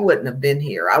did, I wouldn't have been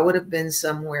here. I would have been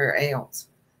somewhere else.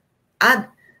 I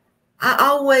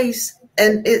always,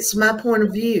 and it's my point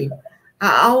of view,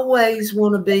 I always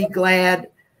want to be glad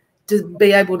to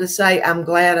be able to say, I'm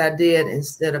glad I did,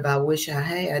 instead of I wish I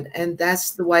had. And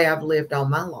that's the way I've lived all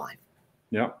my life.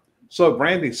 Yeah. So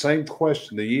Brandi, same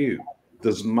question to you. Do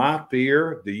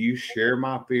you share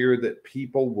my fear that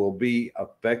people will be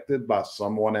affected by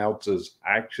someone else's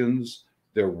actions,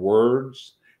 their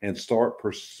words, and start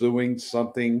pursuing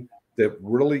something that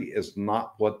really is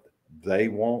not what they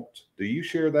want? Do you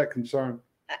share that concern?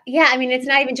 Yeah, I mean, it's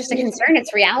not even just a concern,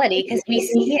 it's reality, because we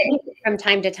see it from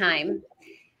time to time.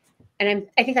 And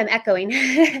I think I'm echoing.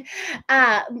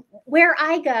 Where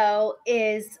I go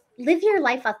is live your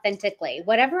life authentically.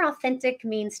 Whatever authentic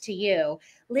means to you,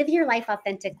 live your life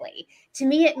authentically. To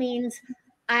me, it means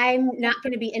I'm not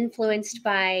going to be influenced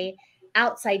by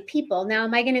outside people. Now,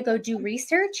 am I going to go do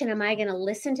research and am I going to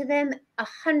listen to them?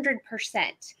 100%.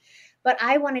 But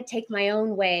I want to take my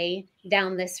own way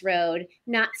down this road,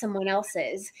 not someone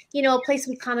else's. You know, a place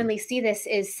we commonly see this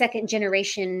is second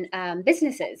generation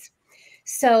businesses.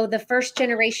 So the first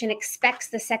generation expects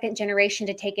the second generation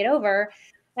to take it over.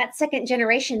 That second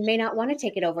generation may not want to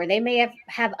take it over. They may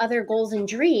have other goals and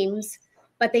dreams,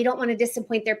 but they don't want to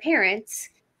disappoint their parents.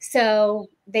 So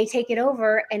they take it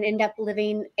over and end up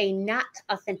living a not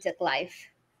authentic life.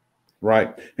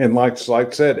 Right. And like I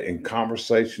said, in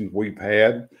conversations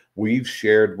we've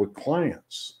shared with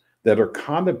clients that are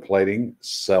contemplating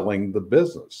selling the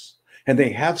business. And they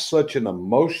have such an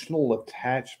emotional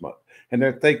attachment. And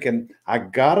they're thinking, I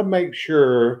got to make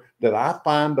sure that I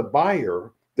find a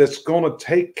buyer that's going to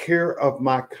take care of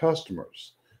my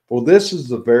customers. Well, this is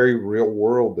the very real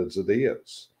world as it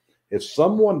is. If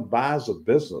someone buys a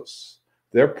business,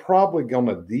 they're probably going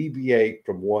to deviate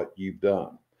from what you've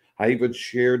done. I even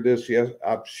shared this. Yes,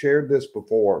 I've shared this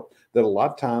before, that a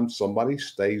lot of times somebody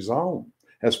stays on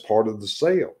as part of the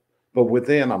sale. But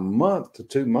within a month to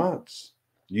 2 months,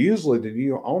 usually the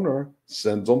new owner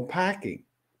sends them packing,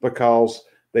 because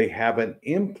they have an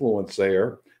influence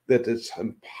there that it's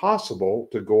impossible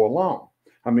to go along.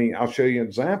 I mean, I'll show you an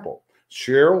example.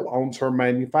 Sheryl owns her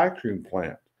manufacturing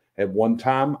plant. At one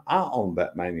time, I owned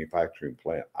that manufacturing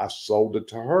plant. I sold it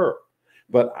to her,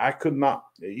 but I could not,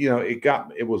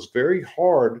 it was very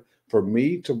hard for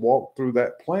me to walk through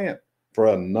that plant for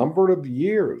a number of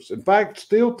years. In fact,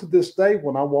 still to this day,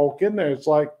 when I walk in there, it's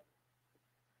like,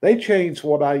 they changed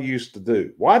what I used to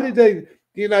do. Why did they?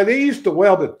 They used to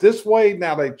weld it this way.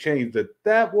 Now they changed it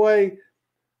that way.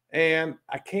 And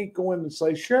I can't go in and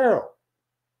say, Sheryl,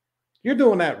 you're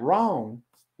doing that wrong.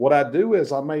 What I do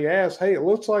is I may ask, hey, it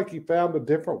looks like you found a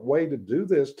different way to do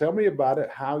this. Tell me about it,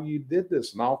 how you did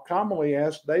this. And I'll commonly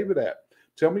ask David that.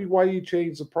 Tell me why you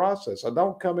changed the process. I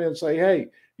don't come in and say, hey,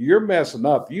 you're messing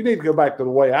up. You need to go back to the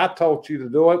way I taught you to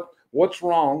do it. What's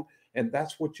wrong? And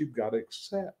that's what you've got to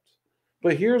accept.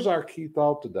 But here's our key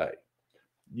thought today.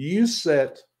 You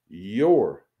set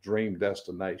your dream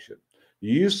destination.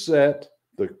 You set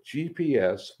the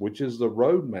GPS, which is the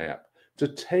roadmap, to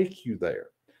take you there.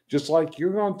 Just like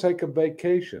you're going to take a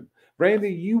vacation.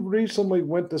 Brandi, you recently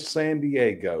went to San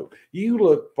Diego. You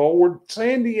look forward.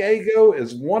 San Diego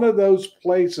is one of those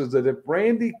places that if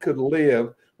Brandi could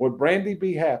live Would Brandi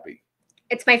be happy?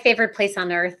 It's my favorite place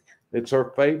on earth. It's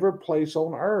her favorite place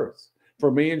on earth. For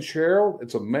me and Sheryl,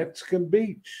 it's a Mexican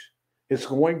beach. It's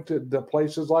going to the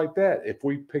places like that if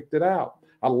we picked it out.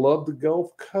 I love the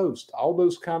Gulf Coast, all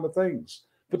those kind of things.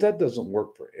 But that doesn't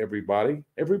work for everybody.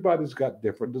 Everybody's got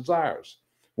different desires.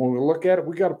 When we look at it,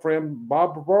 we got a friend,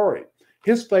 Bob Bavari.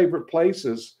 His favorite place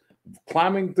is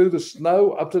climbing through the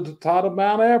snow up to the top of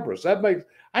Mount Everest.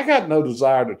 I got no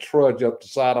desire to trudge up the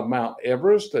side of Mount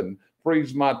Everest and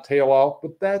freeze my tail off,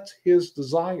 but that's his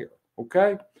desire,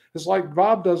 okay? It's like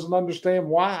Bob doesn't understand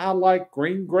why I like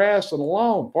green grass and a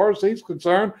lawn. As far as he's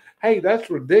concerned, hey, that's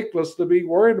ridiculous to be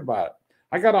worried about it.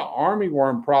 I got an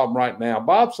armyworm problem right now.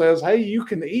 Bob says, hey, you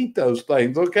can eat those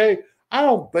things, okay? I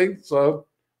don't think so.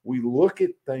 We look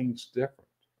at things different.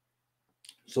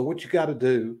 So what you got to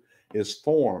do is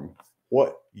form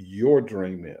what your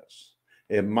dream is.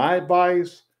 And my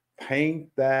advice, paint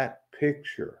that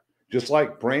picture. Just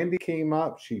like Brandi came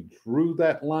up, she drew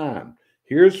that line.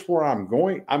 Here's where I'm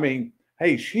going. I mean,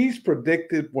 hey, she's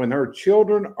predicted when her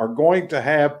children are going to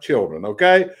have children,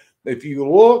 okay? If you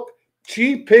look,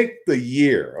 she picked the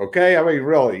year, okay? I mean,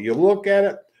 really, you look at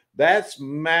it, that's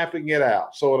mapping it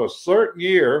out. So in a certain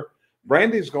year,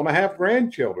 Brandi's going to have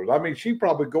grandchildren. I mean, she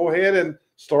probably go ahead and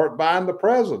start buying the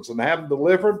presents and have them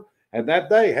delivered. And that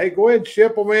day, hey, go ahead and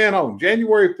ship them in on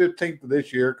January 15th of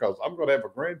this year because I'm going to have a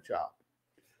grandchild.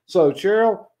 So,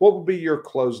 Sheryl, what would be your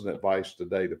closing advice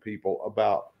today to people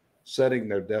about setting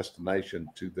their destination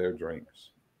to their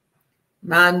dreams?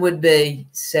 Mine would be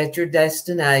set your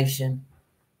destination,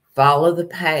 follow the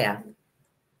path.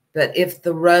 But if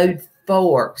the road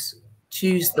forks,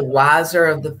 choose the wiser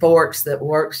of the forks that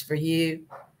works for you.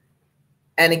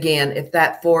 And again, if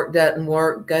that fork doesn't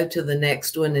work, go to the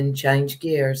next one and change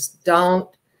gears. Don't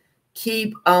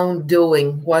keep on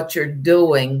doing what you're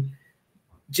doing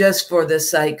just for the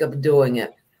sake of doing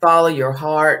it. Follow your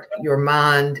heart, your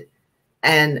mind,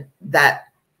 and that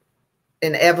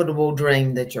inevitable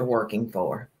dream that you're working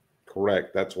for.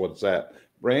 Correct. That's what's at.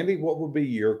 Brandi, what would be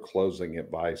your closing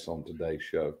advice on today's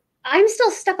show? I'm still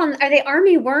stuck on, are they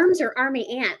army worms or army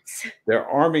ants? They're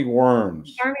army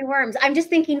worms. Army worms. I'm just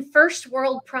thinking first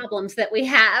world problems that we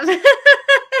have.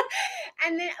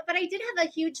 And then, but I did have a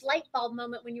huge light bulb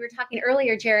moment when you were talking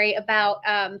earlier, Jerry, about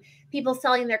people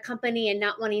selling their company and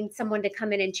not wanting someone to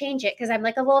come in and change it. Because I'm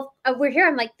like, oh, well, we're here.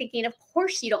 I'm like thinking, of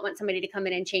course you don't want somebody to come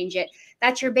in and change it.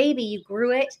 That's your baby. You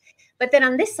grew it. But then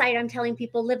on this side, I'm telling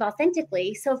people live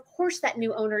authentically. So of course that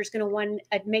new owner is going to want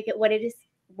to make it what it is,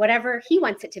 whatever he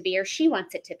wants it to be or she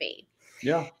wants it to be.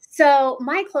 Yeah. So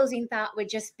my closing thought would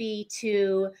just be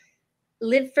to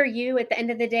live for you. At the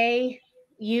end of the day,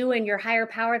 you and your higher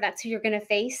power, that's who you're going to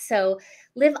face. So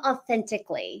live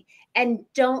authentically and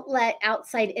don't let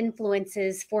outside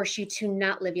influences force you to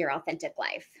not live your authentic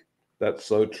life. That's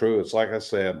so true. It's like I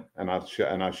said, and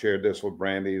I shared this with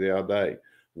Brandi the other day.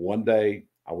 One day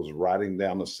I was riding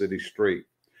down the city street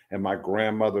and my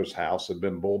grandmother's house had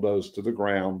been bulldozed to the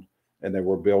ground and they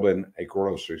were building a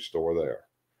grocery store there.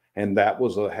 And that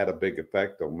had a big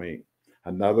effect on me.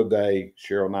 Another day,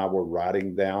 Sheryl and I were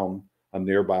riding down a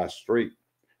nearby street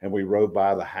and we rode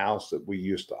by the house that we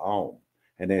used to own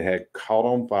and it had caught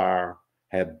on fire,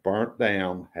 had burnt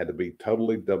down, had to be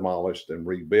totally demolished and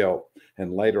rebuilt.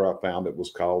 And later I found it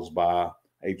was caused by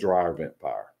a dryer vent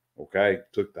fire, okay?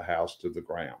 Took the house to the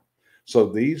ground. So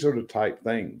these are the type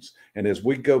things. And as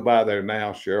we go by there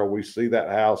now, Sheryl, we see that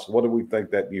house. What do we think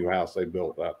that new house they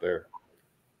built out there?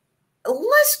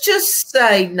 Let's just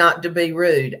say, not to be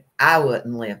rude, I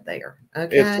wouldn't live there.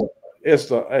 Okay.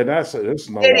 It's no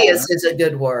is a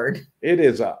good word. It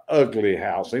is an ugly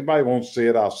house. Anybody wants to see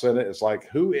it, I'll send it. It's like,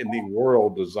 who in the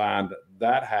world designed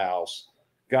that house?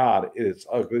 God, it's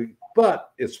ugly,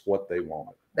 but it's what they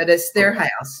wanted. But it's their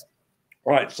house.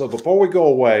 All right. So before we go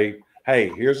away, hey,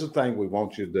 here's the thing we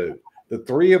want you to do. The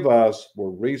three of us were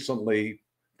recently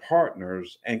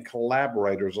partners and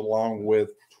collaborators along with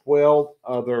 12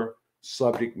 other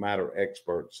subject matter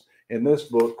experts in this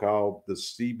book called the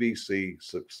CBC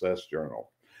Success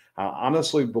Journal. I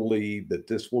honestly believe that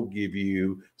this will give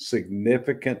you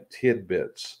significant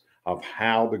tidbits of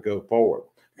how to go forward.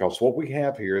 Because what we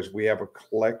have here is we have a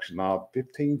collection of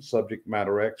 15 subject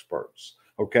matter experts,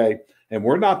 okay? And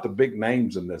we're not the big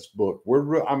names in this book.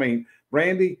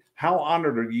 Brandi, how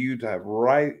honored are you to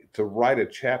write a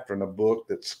chapter in a book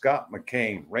that Scott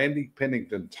McCain, Randy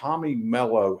Pennington, Tommy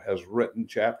Mello has written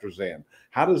chapters in?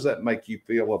 How does that make you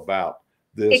feel about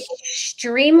this?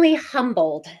 Extremely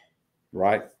humbled.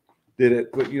 Right? Did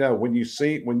it, but when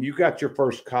you got your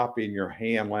first copy in your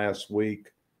hand last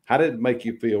week, how did it make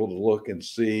you feel to look and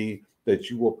see that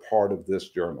you were part of this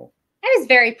journal? I I was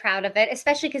very proud of it,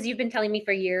 especially because you've been telling me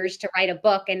for years to write a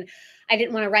book, and I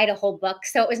didn't want to write a whole book.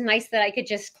 So it was nice that I could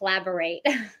just collaborate.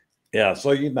 Yeah,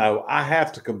 so I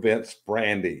have to convince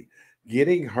Brandi.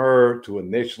 Getting her to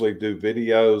initially do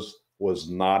videos was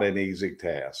not an easy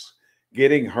task.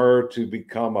 Getting her to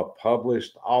become a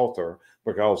published author,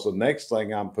 because the next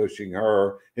thing I'm pushing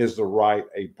her is to write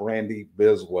a Brandi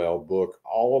Biswell book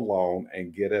all alone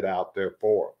and get it out there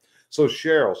for her. So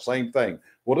Sheryl, same thing.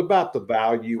 What about the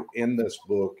value in this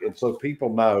book? And so people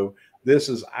know this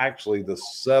is actually the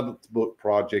 7th book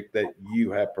project that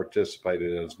you have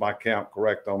participated in. Is my count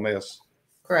correct on this?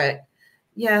 Correct.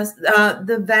 Yes.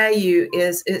 The value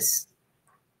is, it's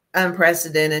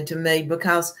unprecedented to me,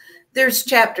 because there's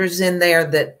chapters in there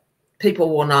that people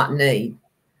will not need,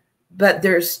 but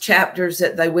there's chapters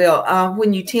that they will.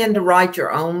 When you tend to write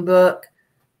your own book,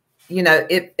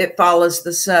 it follows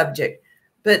the subject.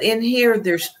 But in here,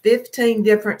 there's 15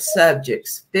 different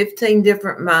subjects, 15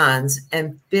 different minds,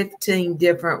 and 15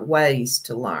 different ways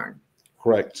to learn.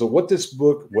 Correct. So what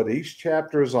each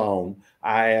chapter is on,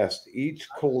 I asked each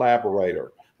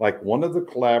collaborator. Like one of the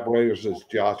collaborators is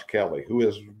Josh Kelly,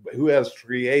 who has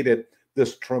created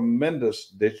this tremendous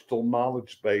digital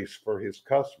knowledge base for his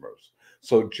customers.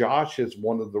 So Josh is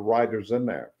one of the writers in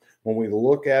there. When we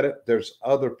look at it, there's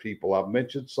other people. I've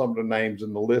mentioned some of the names,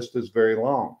 and the list is very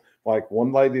long. Like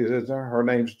one lady is there, her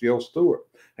name's Jill Stewart,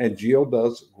 and Jill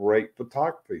does great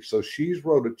photography. So she's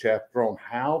wrote a chapter on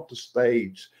how to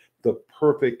stage the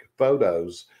perfect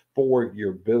photos for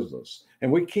your business.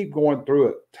 And we keep going through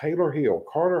it. Taylor Hill,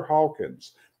 Carter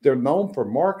Hawkins, they're known for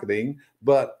marketing,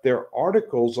 but their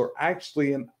articles are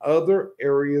actually in other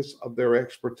areas of their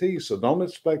expertise. So don't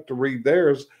expect to read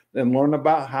theirs and learn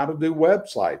about how to do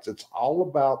websites. It's all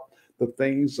about the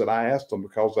things that I asked them,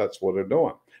 because that's what they're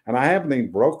doing. And I haven't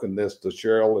even broken this to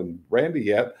Sheryl and Brandi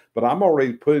yet, but I'm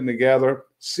already putting together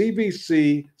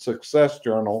CBC Success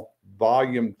Journal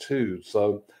Volume 2.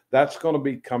 So that's going to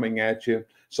be coming at you.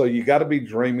 So you got to be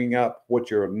dreaming up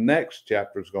what your next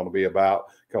chapter is going to be about,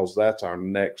 because that's our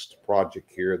next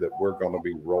project here that we're going to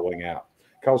be rolling out.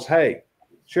 Because, hey,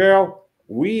 Sheryl,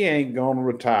 we ain't going to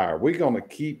retire. We're going to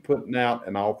keep putting out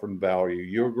and offering value.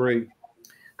 You agree?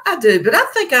 I do, but I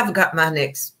think I've got my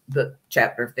next book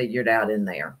chapter figured out in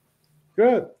there.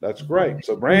 Good. That's great.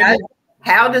 So, Brandi,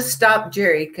 how to stop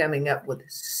Jerry coming up with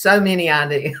so many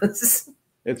ideas.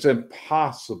 It's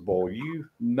impossible. You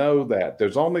know that.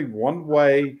 There's only one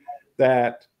way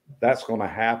that's going to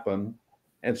happen.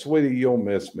 And, sweetie, you'll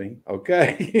miss me.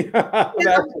 Okay.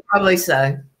 Probably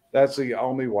so. That's the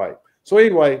only way. So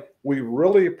anyway, we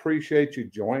really appreciate you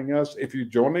joining us. If you're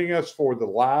joining us for the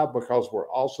live, because we're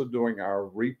also doing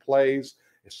our replays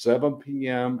at 7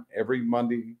 p.m. every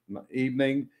Monday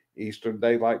evening, Eastern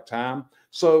Daylight Time.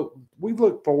 So we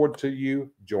look forward to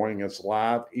you joining us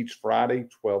live each Friday,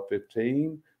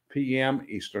 12:15 p.m.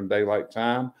 Eastern Daylight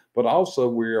Time. But also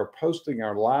we are posting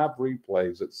our live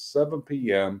replays at 7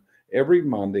 p.m. every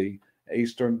Monday,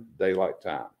 Eastern Daylight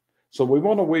Time. So we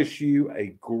want to wish you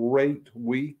a great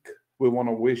week. We want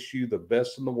to wish you the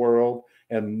best in the world.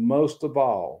 And most of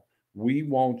all, we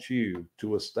want you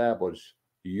to establish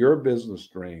your business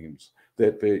dreams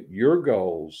that fit your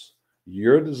goals,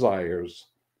 your desires,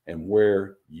 and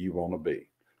where you want to be.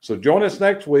 So join us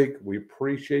next week. We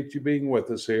appreciate you being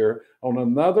with us here on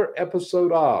another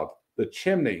episode of the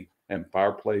Chimney and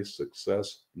Fireplace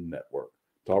Success Network.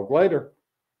 Talk later.